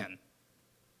 plan.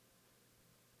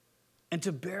 And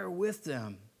to bear with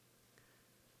them.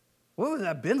 What would that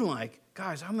have been like?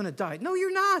 Guys, I'm going to die. No,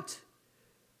 you're not.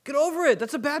 Get over it.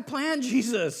 That's a bad plan,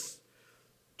 Jesus.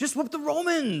 Just whoop the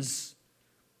Romans.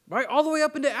 Right? All the way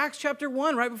up into Acts chapter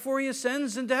 1, right before He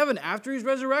ascends into heaven, after He's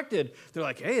resurrected. They're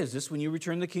like, hey, is this when you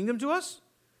return the kingdom to us?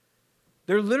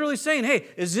 They're literally saying, hey,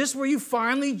 is this where you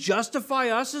finally justify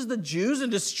us as the Jews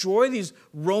and destroy these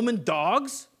Roman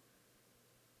dogs?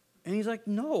 And He's like,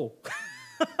 no.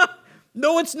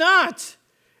 No, it's not.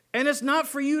 And it's not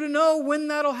for you to know when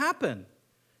that'll happen.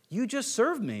 You just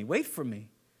serve me. Wait for me.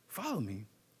 Follow me.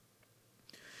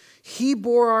 He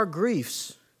bore our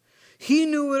griefs. He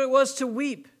knew what it was to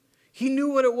weep. He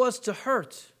knew what it was to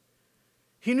hurt.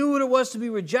 He knew what it was to be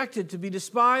rejected, to be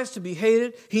despised, to be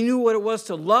hated. He knew what it was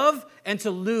to love and to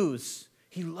lose.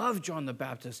 He loved John the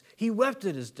Baptist. He wept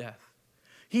at his death.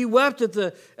 He wept at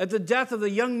the death of the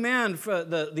young man,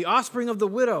 the offspring of the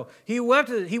widow. He wept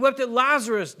at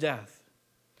Lazarus' death.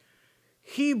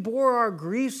 He bore our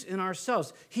griefs in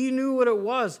ourselves. He knew what it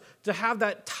was to have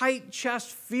that tight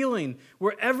chest feeling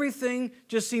where everything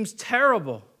just seems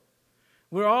terrible,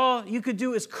 where all you could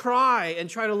do is cry and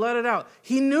try to let it out.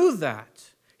 He knew that.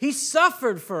 He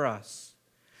suffered for us.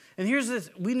 And here's this,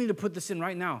 we need to put this in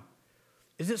right now.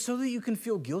 Is it so that you can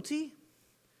feel guilty?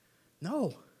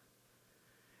 No.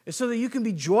 It's so that you can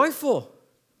be joyful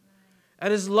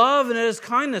at His love and at His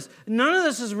kindness. None of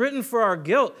this is written for our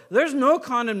guilt. There's no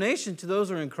condemnation to those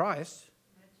who are in Christ.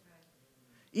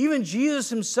 Even Jesus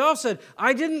himself said,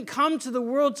 I didn't come to the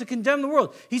world to condemn the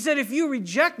world. He said, if you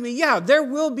reject me, yeah, there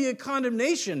will be a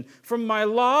condemnation from my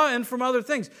law and from other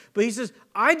things. But he says,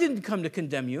 I didn't come to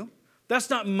condemn you. That's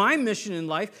not my mission in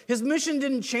life. His mission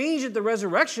didn't change at the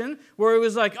resurrection, where it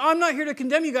was like, oh, I'm not here to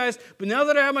condemn you guys, but now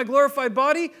that I have my glorified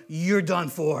body, you're done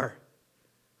for.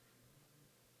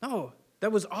 No,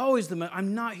 that was always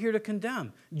I'm not here to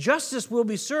condemn. Justice will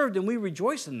be served, and we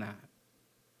rejoice in that.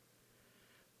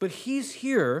 But he's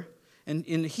here, and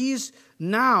he's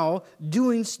now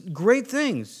doing great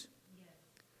things.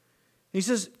 He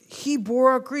says, he bore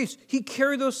our griefs. He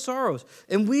carried those sorrows,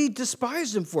 and we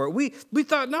despised him for it. We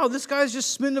thought, no, this guy's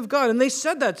just smitten of God. And they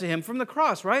said that to him from the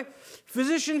cross, right?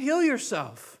 Physician, heal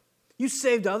yourself. You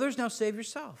saved others, now save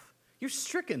yourself. You're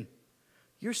stricken.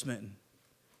 You're smitten.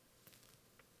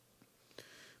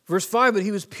 Verse 5, but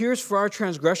he was pierced for our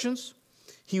transgressions.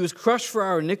 He was crushed for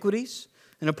our iniquities.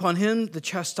 And upon him the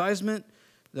chastisement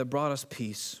that brought us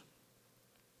peace.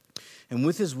 And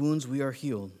with his wounds we are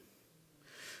healed.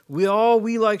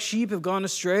 We like sheep have gone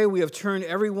astray. We have turned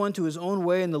everyone to his own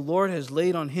way, and the Lord has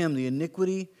laid on him the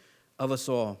iniquity of us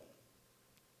all.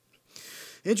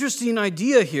 Interesting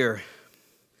idea here.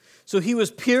 So he was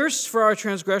pierced for our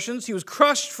transgressions, he was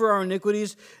crushed for our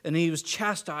iniquities, and he was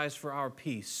chastised for our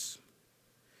peace.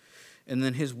 And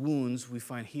then his wounds we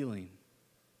find healing.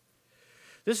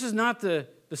 This is not the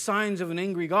signs of an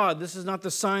angry God. This is not the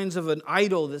signs of an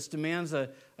idol that demands a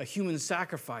human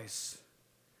sacrifice.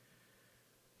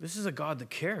 This is a God that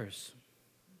cares.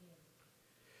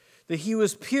 That he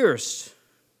was pierced,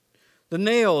 the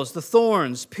nails, the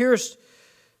thorns, pierced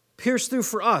through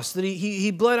for us, that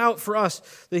he bled out for us,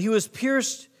 that he was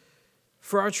pierced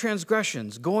for our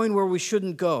transgressions, going where we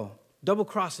shouldn't go. Double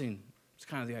crossing is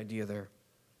kind of the idea there.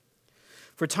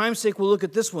 For time's sake, we'll look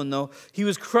at this one, though. He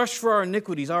was crushed for our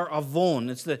iniquities, our avon.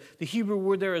 It's the Hebrew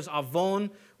word there is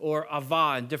avon or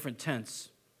avah in different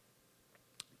tenses.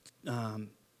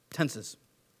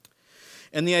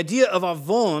 And the idea of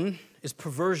avon is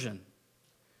perversion.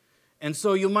 And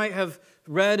so you might have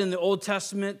read in the Old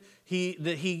Testament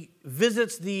that he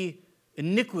visits the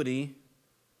iniquity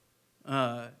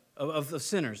of the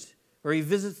sinners, or he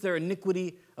visits their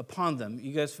iniquity upon them.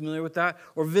 You guys familiar with that?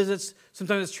 Or visits,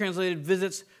 sometimes it's translated,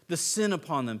 visits the sin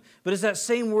upon them. But it's that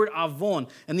same word, avon.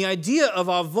 And the idea of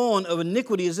avon, of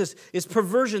iniquity, is this, is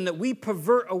perversion, that we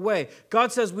pervert away.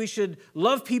 God says we should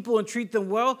love people and treat them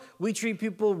well. We treat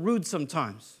people rude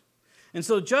sometimes. And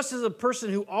so just as a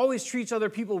person who always treats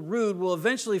other people rude will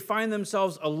eventually find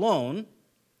themselves alone,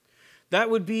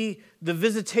 that would be the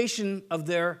visitation of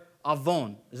their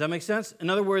avon. Does that make sense?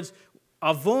 In other words,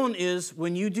 avon is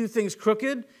when you do things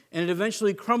crooked and it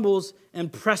eventually crumbles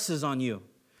and presses on you.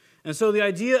 And so the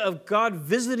idea of God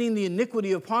visiting the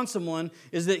iniquity upon someone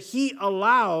is that he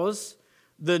allows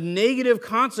the negative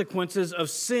consequences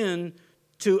of sin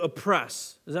to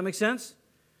oppress. Does that make sense?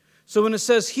 So when it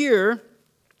says here,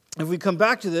 if we come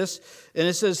back to this, and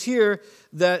it says here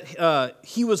that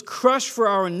he was crushed for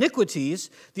our iniquities,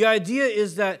 the idea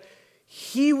is that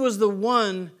he was the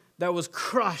one that was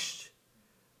crushed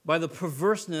by the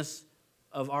perverseness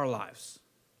of our lives.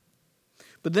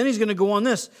 But then he's going to go on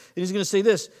this, and he's going to say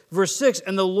this, verse 6,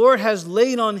 and the Lord has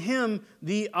laid on him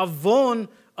the avon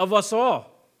of us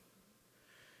all.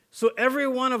 So every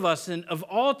one of us, and of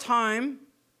all time,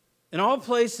 in all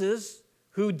places,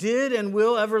 who did and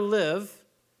will ever live,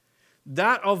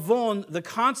 that avon, the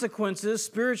consequences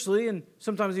spiritually and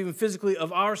sometimes even physically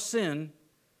of our sin,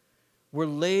 were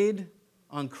laid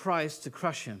on Christ to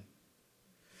crush him.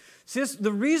 See,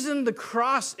 the reason the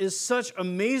cross is such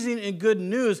amazing and good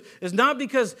news is not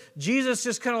because Jesus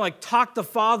just kind of like talked the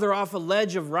Father off a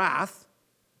ledge of wrath,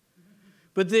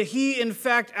 but that he, in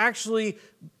fact, actually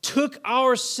took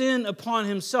our sin upon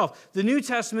himself. The New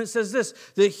Testament says this,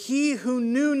 that he who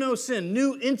knew no sin,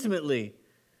 knew intimately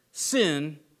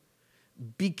sin,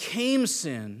 became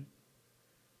sin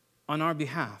on our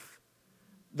behalf,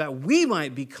 that we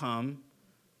might become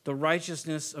the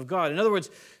righteousness of God. In other words,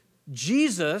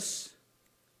 Jesus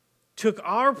took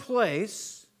our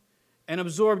place and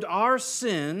absorbed our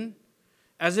sin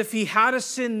as if he had a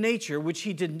sin nature, which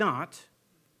he did not,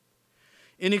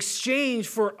 in exchange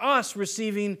for us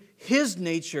receiving his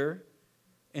nature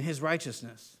and his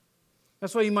righteousness.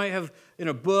 That's why you might have in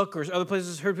a book or other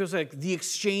places heard people say, like, the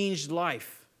exchanged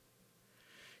life.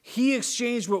 He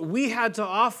exchanged what we had to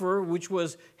offer, which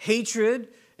was hatred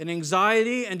and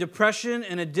anxiety and depression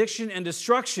and addiction and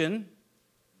destruction,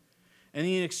 and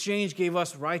he in exchange gave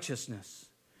us righteousness.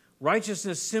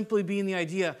 Righteousness simply being the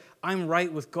idea, I'm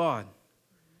right with God.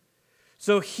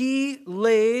 So he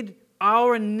laid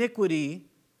our iniquity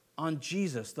on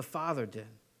Jesus, the Father did.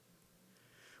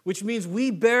 which means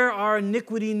we bear our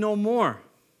iniquity no more.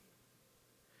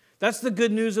 That's the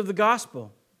good news of the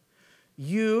gospel.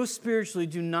 You spiritually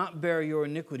do not bear your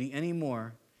iniquity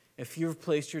anymore if you've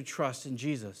placed your trust in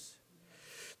Jesus.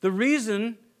 The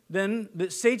reason then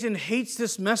that Satan hates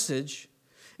this message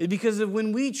is because of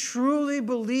when we truly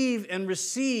believe and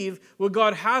receive what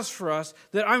God has for us,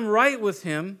 that I'm right with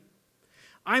Him,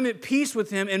 I'm at peace with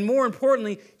Him, and more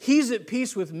importantly, He's at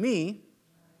peace with me,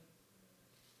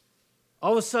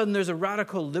 all of a sudden there's a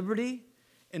radical liberty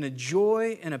and a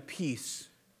joy and a peace.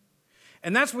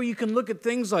 And that's where you can look at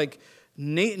things like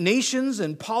nations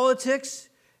and politics,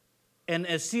 and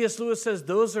as C.S. Lewis says,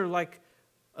 those are like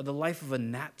the life of a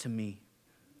gnat to me.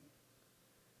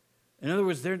 In other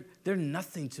words, they're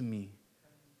nothing to me.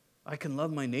 I can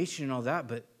love my nation and all that,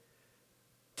 but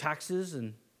taxes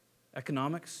and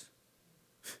economics,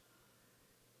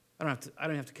 I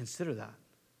don't have to consider that.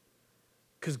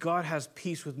 Because God has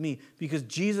peace with me. Because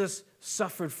Jesus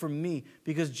suffered for me.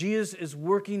 Because Jesus is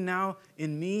working now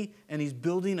in me, and He's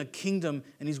building a kingdom,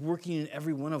 and He's working in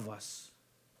every one of us.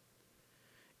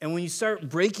 And when you start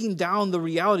breaking down the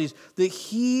realities that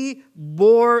He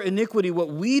bore iniquity, what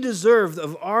we deserved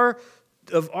of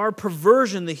our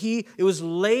perversion, that it was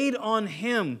laid on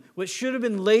Him, what should have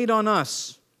been laid on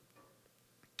us,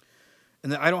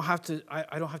 and that I don't have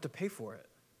to pay for it.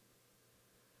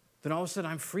 Then all of a sudden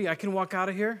I'm free. I can walk out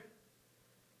of here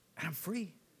and I'm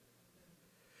free.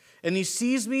 And He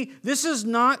sees me. This is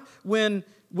not when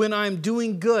I'm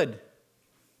doing good,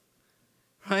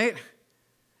 right?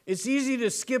 It's easy to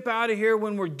skip out of here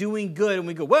when we're doing good and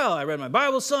we go, well, I read my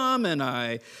Bible some and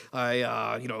I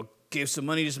gave some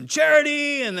money to some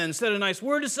charity and then said a nice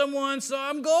word to someone, so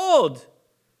I'm gold.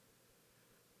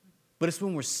 But it's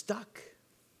when we're stuck,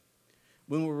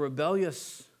 when we're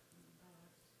rebellious.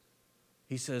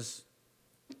 He says,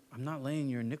 I'm not laying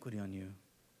your iniquity on you.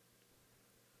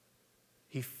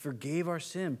 He forgave our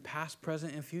sin, past,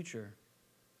 present, and future.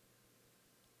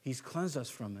 He's cleansed us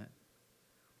from it.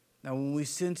 Now, when we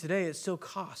sin today, it still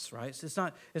costs, right? So it's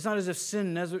not as if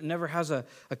sin never has a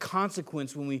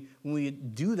consequence when we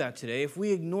do that today. If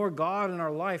we ignore God in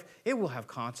our life, it will have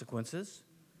consequences.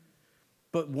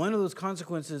 But one of those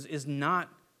consequences is not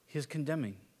His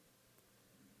condemning.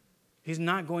 He's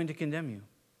not going to condemn you.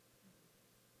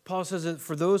 Paul says that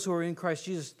for those who are in Christ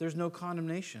Jesus, there's no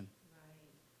condemnation.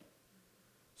 Right.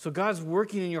 So God's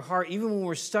working in your heart. Even when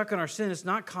we're stuck in our sin, it's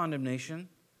not condemnation.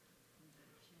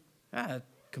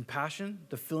 Compassion,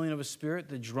 the filling of His Spirit,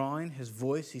 the drawing, His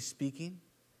voice, He's speaking.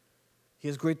 He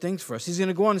has great things for us. He's going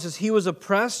to go on and says, He was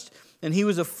oppressed and He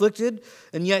was afflicted,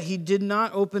 and yet He did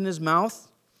not open His mouth.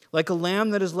 Like a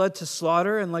lamb that is led to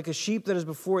slaughter, and like a sheep that is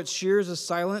before its shears is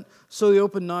silent, so He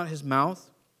opened not His mouth.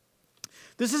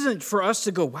 This isn't for us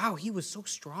to go, wow, He was so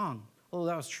strong. Although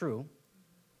that was true.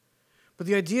 But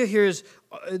the idea here is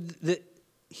that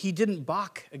He didn't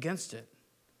balk against it.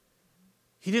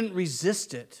 He didn't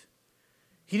resist it.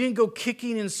 He didn't go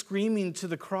kicking and screaming to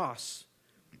the cross.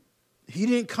 He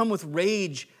didn't come with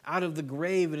rage out of the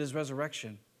grave at His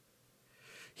resurrection.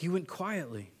 He went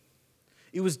quietly.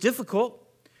 It was difficult.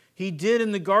 He did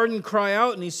in the garden cry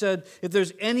out, and He said, if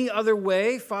there's any other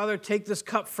way, Father, take this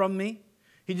cup from me.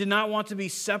 He did not want to be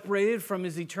separated from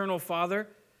His eternal Father.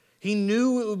 He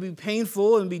knew it would be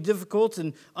painful and be difficult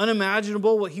and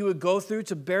unimaginable what He would go through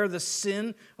to bear the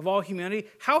sin of all humanity.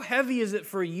 How heavy is it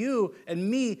for you and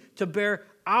me to bear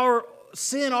our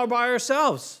sin all by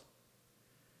ourselves?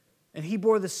 And He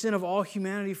bore the sin of all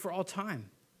humanity for all time.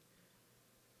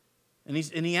 And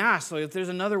He asked, if there's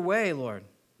another way, Lord,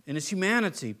 in His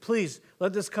humanity, please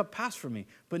let this cup pass from me.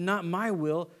 But not my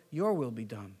will, your will be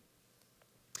done.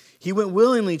 He went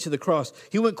willingly to the cross.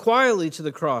 He went quietly to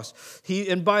the cross.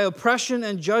 And by oppression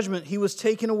and judgment, He was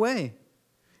taken away.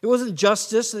 It wasn't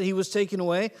justice that He was taken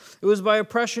away. It was by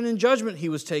oppression and judgment He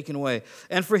was taken away.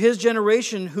 And for His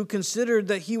generation, who considered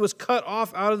that He was cut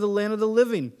off out of the land of the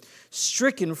living,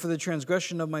 stricken for the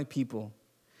transgression of my people.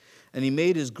 And He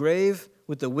made His grave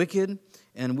with the wicked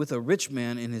and with a rich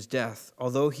man in his death,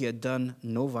 although he had done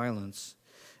no violence.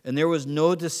 And there was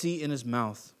no deceit in His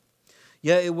mouth.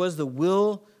 Yet it was the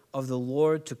will of the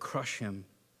Lord to crush Him.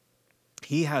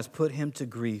 He has put Him to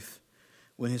grief.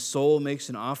 When His soul makes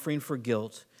an offering for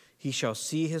guilt, He shall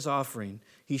see His offering.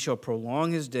 He shall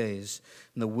prolong His days,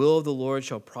 and the will of the Lord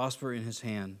shall prosper in His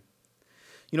hand.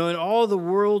 In all the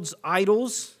world's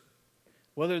idols,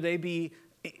 whether they be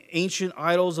ancient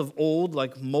idols of old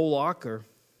like Moloch or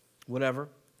whatever,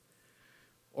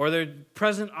 or they're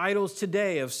present idols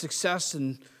today of success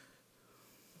and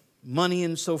money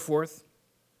and so forth,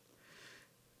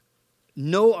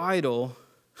 no idol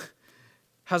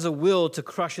has a will to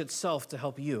crush itself to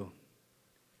help you.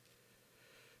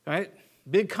 right?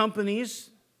 Big companies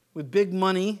with big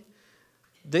money,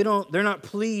 they're not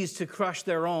pleased to crush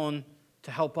their own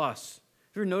to help us.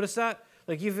 Have you ever noticed that?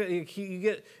 Like you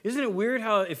get, isn't it weird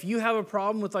how if you have a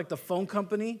problem with like the phone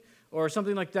company or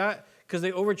something like that, because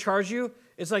they overcharge you,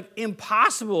 it's like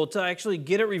impossible to actually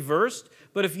get it reversed.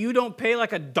 But if you don't pay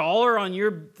like $1 on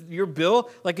your bill,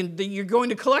 like you're going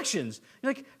to collections.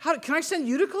 You're like, how can I send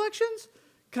you to collections?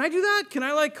 Can I do that? Can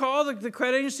I like call the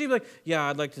credit agency? Like, yeah,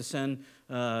 I'd like to send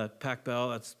Pac Bell,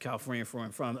 that's California where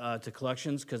I'm from, to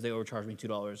collections because they overcharged me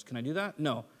 $2. Can I do that?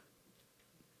 No.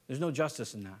 There's no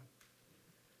justice in that.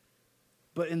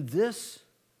 But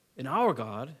in our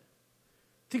God,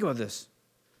 think about this.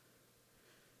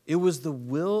 It was the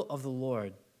will of the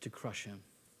Lord to crush him.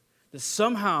 That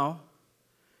somehow,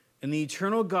 in the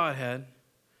eternal Godhead,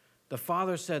 the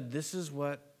Father said, this is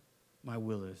what my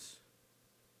will is,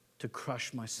 to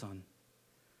crush my Son,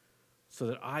 so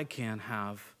that I can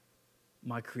have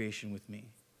my creation with me.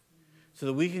 So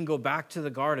that we can go back to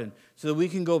the garden, so that we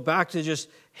can go back to just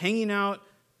hanging out,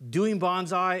 doing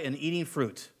bonsai, and eating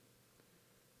fruit.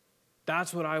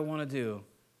 That's what I want to do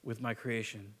with my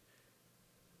creation.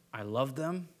 I love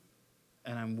them,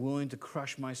 and I'm willing to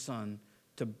crush my Son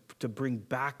to bring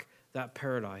back that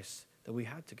paradise that we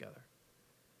had together.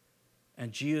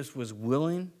 And Jesus was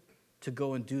willing to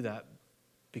go and do that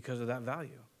because of that value.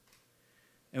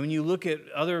 And when you look at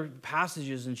other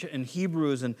passages in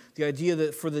Hebrews and the idea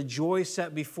that for the joy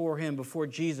set before him, before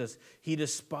Jesus, he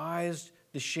despised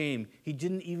the shame. He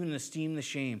didn't even esteem the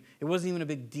shame. It wasn't even a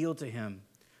big deal to him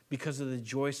because of the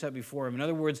joy set before him. In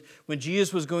other words, when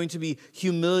Jesus was going to be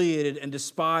humiliated and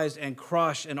despised and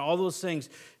crushed and all those things,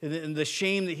 and the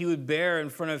shame that he would bear in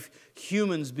front of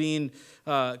humans being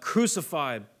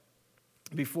crucified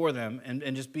before them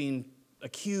and just being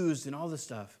accused and all this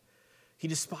stuff, he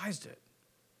despised it.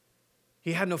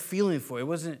 He had no feeling for it.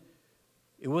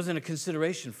 It wasn't a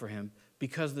consideration for him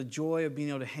because the joy of being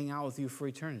able to hang out with you for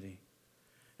eternity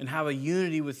and have a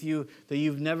unity with you that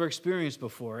you've never experienced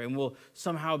before and will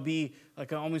somehow be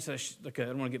like almost I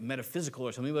don't want to get metaphysical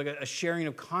or something, but like a sharing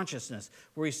of consciousness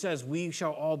where he says, we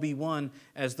shall all be one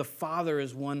as the Father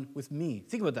is one with me.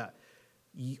 Think about that.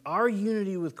 Our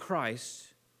unity with Christ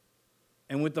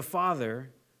and with the Father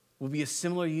will be a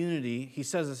similar unity. He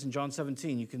says this in John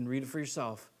 17. You can read it for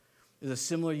yourself. Is a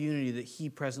similar unity that he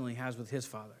presently has with his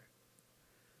Father.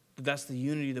 But that's the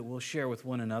unity that we'll share with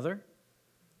one another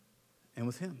and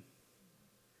with him.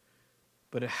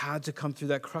 But it had to come through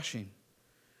that crushing.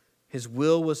 His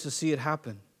will was to see it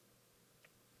happen.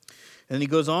 And he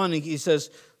goes on, and he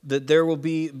says that there will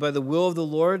be, by the will of the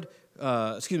Lord,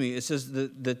 it says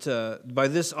that by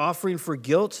this offering for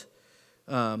guilt,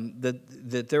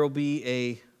 that there will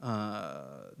be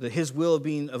that his will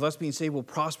of us being saved will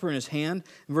prosper in his hand.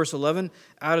 In verse 11,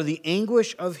 out of the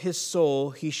anguish of his soul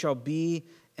he shall be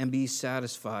and be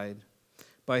satisfied.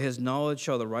 By his knowledge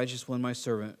shall the righteous one, my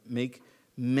servant, make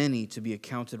many to be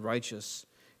accounted righteous,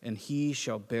 and he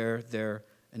shall bear their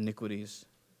iniquities.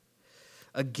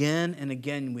 Again and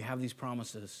again we have these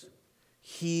promises.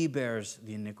 He bears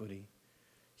the iniquity.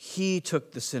 He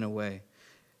took the sin away.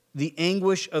 The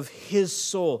anguish of his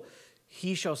soul,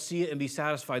 he shall see it and be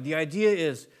satisfied. The idea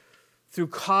is through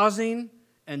causing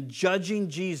and judging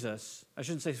Jesus, I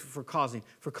shouldn't say for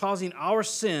causing our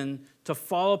sin to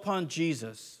fall upon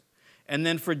Jesus, and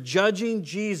then for judging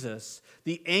Jesus,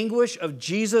 the anguish of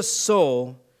Jesus'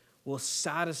 soul will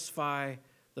satisfy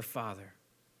the Father.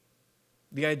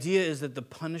 The idea is that the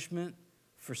punishment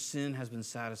for sin has been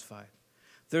satisfied.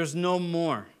 There's no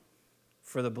more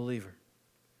for the believer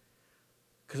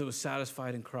because it was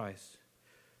satisfied in Christ.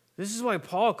 This is why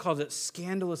Paul calls it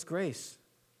scandalous grace.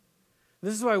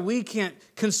 This is why we can't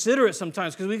consider it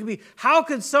sometimes, because we can be, how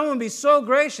could someone be so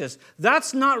gracious?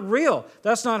 That's not real.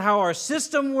 That's not how our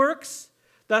system works.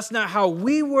 That's not how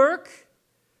we work.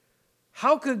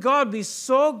 How could God be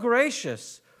so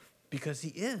gracious? Because he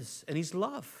is, and he's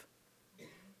love.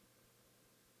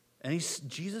 And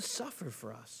Jesus suffered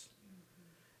for us.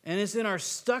 And it's in our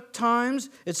stuck times,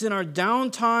 it's in our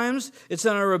down times, it's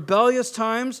in our rebellious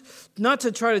times, not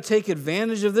to try to take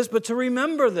advantage of this, but to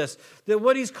remember this, that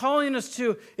what he's calling us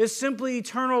to is simply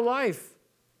eternal life.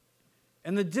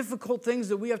 And the difficult things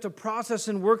that we have to process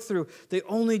and work through, they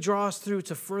only draw us through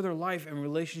to further life and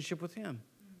relationship with him.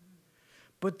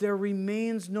 But there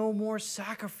remains no more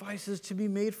sacrifices to be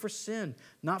made for sin.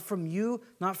 Not from you,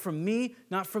 not from me,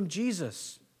 not from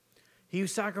Jesus. He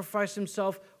sacrificed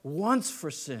himself once for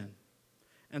sin.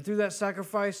 And through that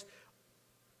sacrifice,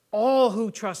 all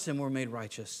who trust him were made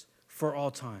righteous for all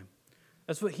time.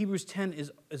 That's what Hebrews 10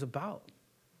 is about.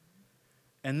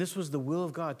 And this was the will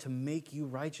of God, to make you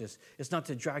righteous. It's not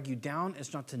to drag you down.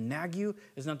 It's not to nag you.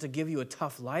 It's not to give you a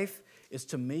tough life. It's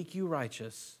to make you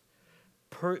righteous,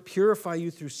 purify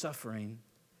you through suffering,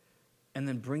 and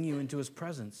then bring you into his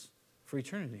presence for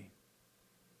eternity.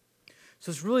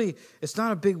 So it's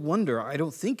not a big wonder, I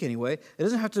don't think anyway. It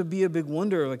doesn't have to be a big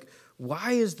wonder, like,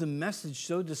 why is the message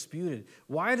so disputed?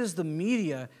 Why does the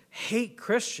media hate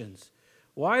Christians?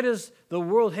 Why does the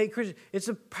world hate Christians? It's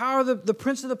the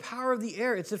prince of the power of the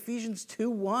air. It's Ephesians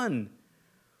 2:1.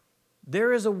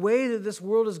 There is a way that this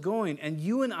world is going, and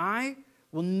you and I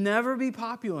will never be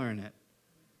popular in it.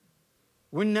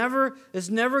 It's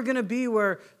never going to be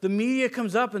where the media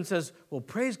comes up and says, well,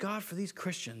 praise God for these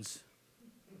Christians.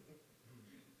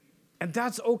 And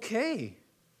that's okay.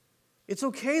 It's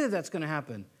okay that that's going to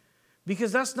happen.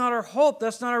 Because that's not our hope.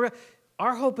 That's not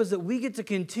our hope is that we get to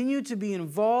continue to be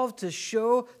involved to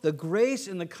show the grace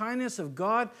and the kindness of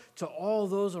God to all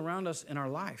those around us in our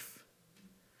life.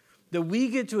 That we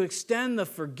get to extend the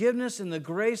forgiveness and the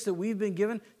grace that we've been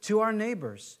given to our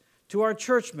neighbors, to our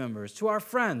church members, to our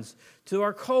friends, to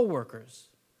our co-workers.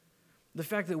 The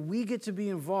fact that we get to be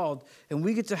involved and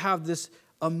we get to have this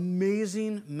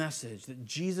amazing message that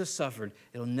Jesus suffered.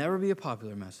 It'll never be a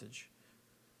popular message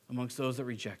amongst those that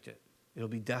reject it. It'll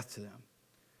be death to them.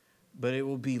 But it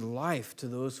will be life to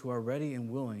those who are ready and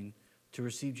willing to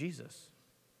receive Jesus.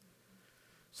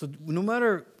 So no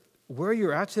matter where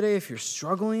you're at today, if you're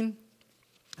struggling,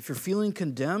 if you're feeling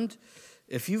condemned,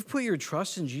 if you've put your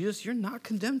trust in Jesus, you're not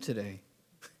condemned today.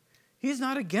 He's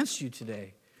not against you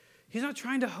today. He's not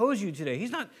trying to hose you today.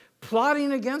 He's not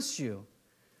plotting against you.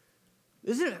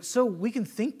 Isn't it so we can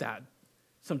think that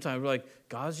sometimes? We're like,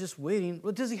 God's just waiting.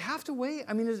 Well, does he have to wait?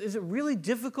 I mean, is it really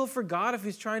difficult for God if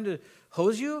he's trying to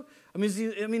hose you? I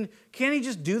mean, can't he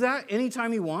just do that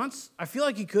anytime he wants? I feel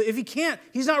like he could. If he can't,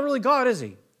 he's not really God, is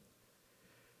he?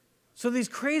 So these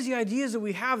crazy ideas that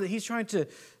we have that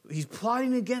he's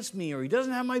plotting against me, or he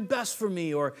doesn't have my best for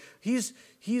me, or he's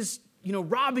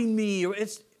robbing me, or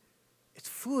it's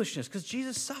foolishness, because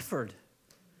Jesus suffered.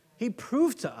 He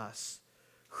proved to us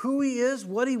who he is,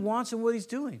 what he wants, and what he's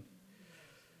doing.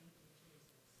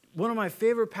 One of my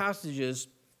favorite passages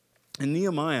in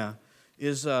Nehemiah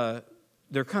is they're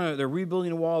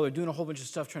rebuilding a wall. They're doing a whole bunch of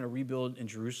stuff trying to rebuild in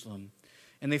Jerusalem.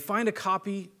 And they find a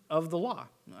copy of the law.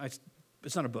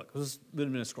 It's not a book. It would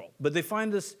have been a scroll. But they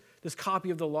find this copy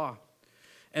of the law.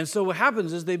 And so what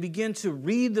happens is they begin to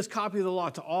read this copy of the law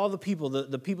to all the people,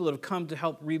 the people that have come to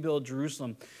help rebuild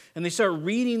Jerusalem. And they start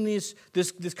reading this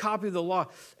copy of the law.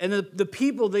 And the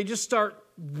people, they just start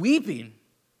weeping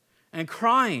and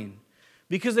crying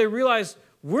because they realize,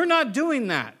 we're not doing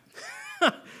that.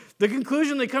 The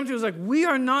conclusion they come to is like, we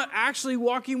are not actually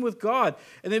walking with God.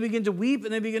 And they begin to weep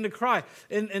and they begin to cry.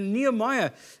 And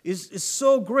Nehemiah is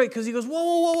so great because he goes,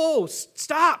 whoa,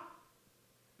 stop.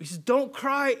 He says, don't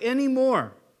cry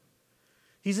anymore.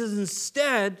 He says,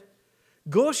 instead,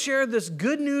 go share this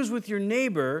good news with your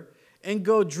neighbor and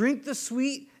go drink the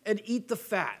sweet and eat the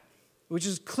fat, which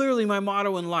is clearly my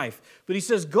motto in life. But he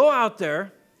says, go out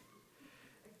there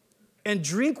and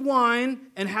drink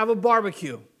wine and have a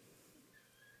barbecue.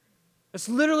 That's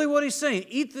literally what he's saying.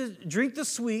 Drink the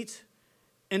sweet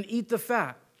and eat the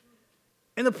fat.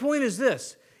 And the point is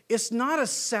this. It's not a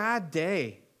sad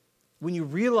day when you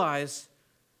realize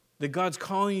that God's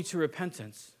calling you to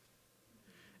repentance.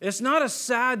 It's not a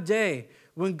sad day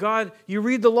when you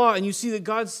read the law and you see that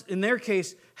God's, in their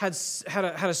case, had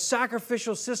a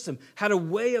sacrificial system, had a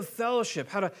way of fellowship,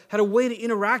 had a way to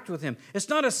interact with him. It's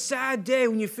not a sad day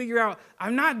when you figure out,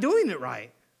 I'm not doing it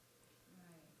right.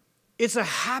 It's a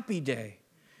happy day.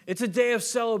 It's a day of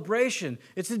celebration.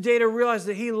 It's a day to realize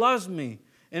that he loves me.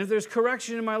 And if there's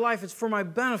correction in my life, it's for my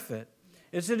benefit.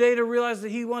 It's a day to realize that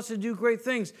he wants to do great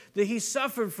things, that he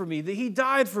suffered for me, that he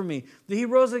died for me, that he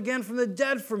rose again from the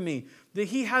dead for me, that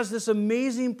he has this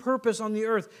amazing purpose on the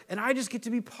earth, and I just get to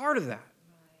be part of that.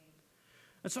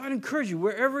 And so I'd encourage you,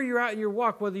 wherever you're at in your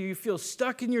walk, whether you feel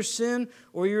stuck in your sin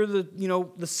or you're the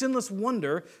sinless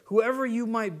wonder, whoever you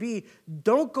might be,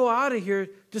 don't go out of here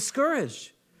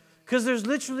discouraged, because there's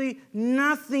literally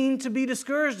nothing to be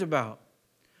discouraged about.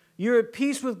 You're at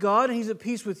peace with God, and he's at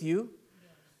peace with you.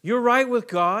 You're right with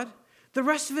God. The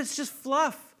rest of it's just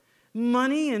fluff.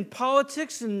 Money and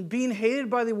politics and being hated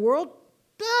by the world.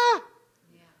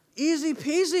 Easy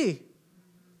peasy.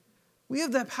 We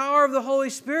have the power of the Holy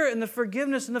Spirit and the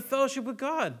forgiveness and the fellowship with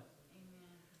God. Amen.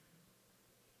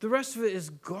 The rest of it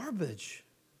is garbage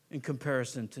in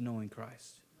comparison to knowing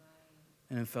Christ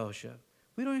and in fellowship.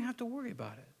 We don't even have to worry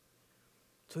about it.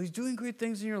 So he's doing great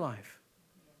things in your life.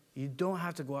 You don't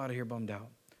have to go out of here bummed out.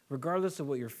 regardless of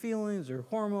what your feelings or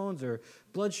hormones or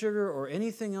blood sugar or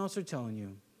anything else are telling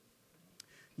you.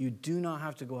 You do not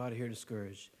have to go out of here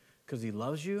discouraged because he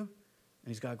loves you and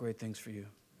he's got great things for you.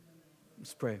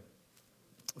 Let's pray.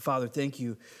 Father, thank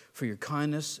you for your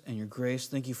kindness and your grace.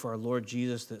 Thank you for our Lord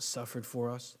Jesus that suffered for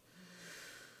us.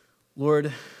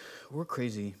 Lord, we're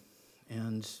crazy,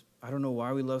 and I don't know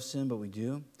why we love sin, but we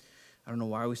do. I don't know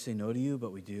why we say no to you,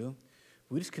 but we do.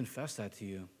 We just confess that to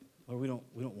you. Lord, we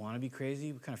don't want to be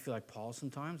crazy. We kind of feel like Paul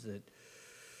sometimes, that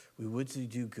we would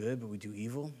do good, but we do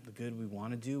evil. The good we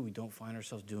want to do, we don't find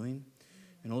ourselves doing.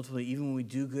 And ultimately, even when we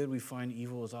do good, we find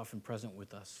evil is often present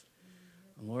with us.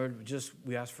 And Lord,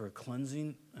 we ask for a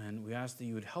cleansing, and we ask that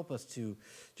you would help us to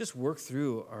just work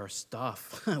through our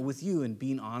stuff with you and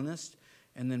being honest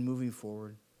and then moving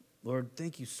forward. Lord,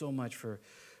 thank you so much for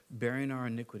bearing our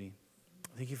iniquity.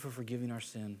 Thank you for forgiving our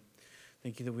sin.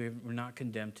 Thank you that we're not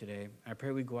condemned today. I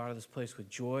pray we go out of this place with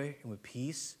joy and with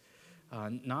peace,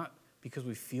 not because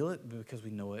we feel it, but because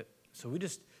we know it. So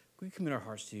we commit our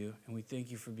hearts to you, and we thank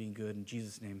you for being good. In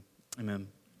Jesus' name, amen.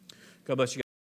 God bless you.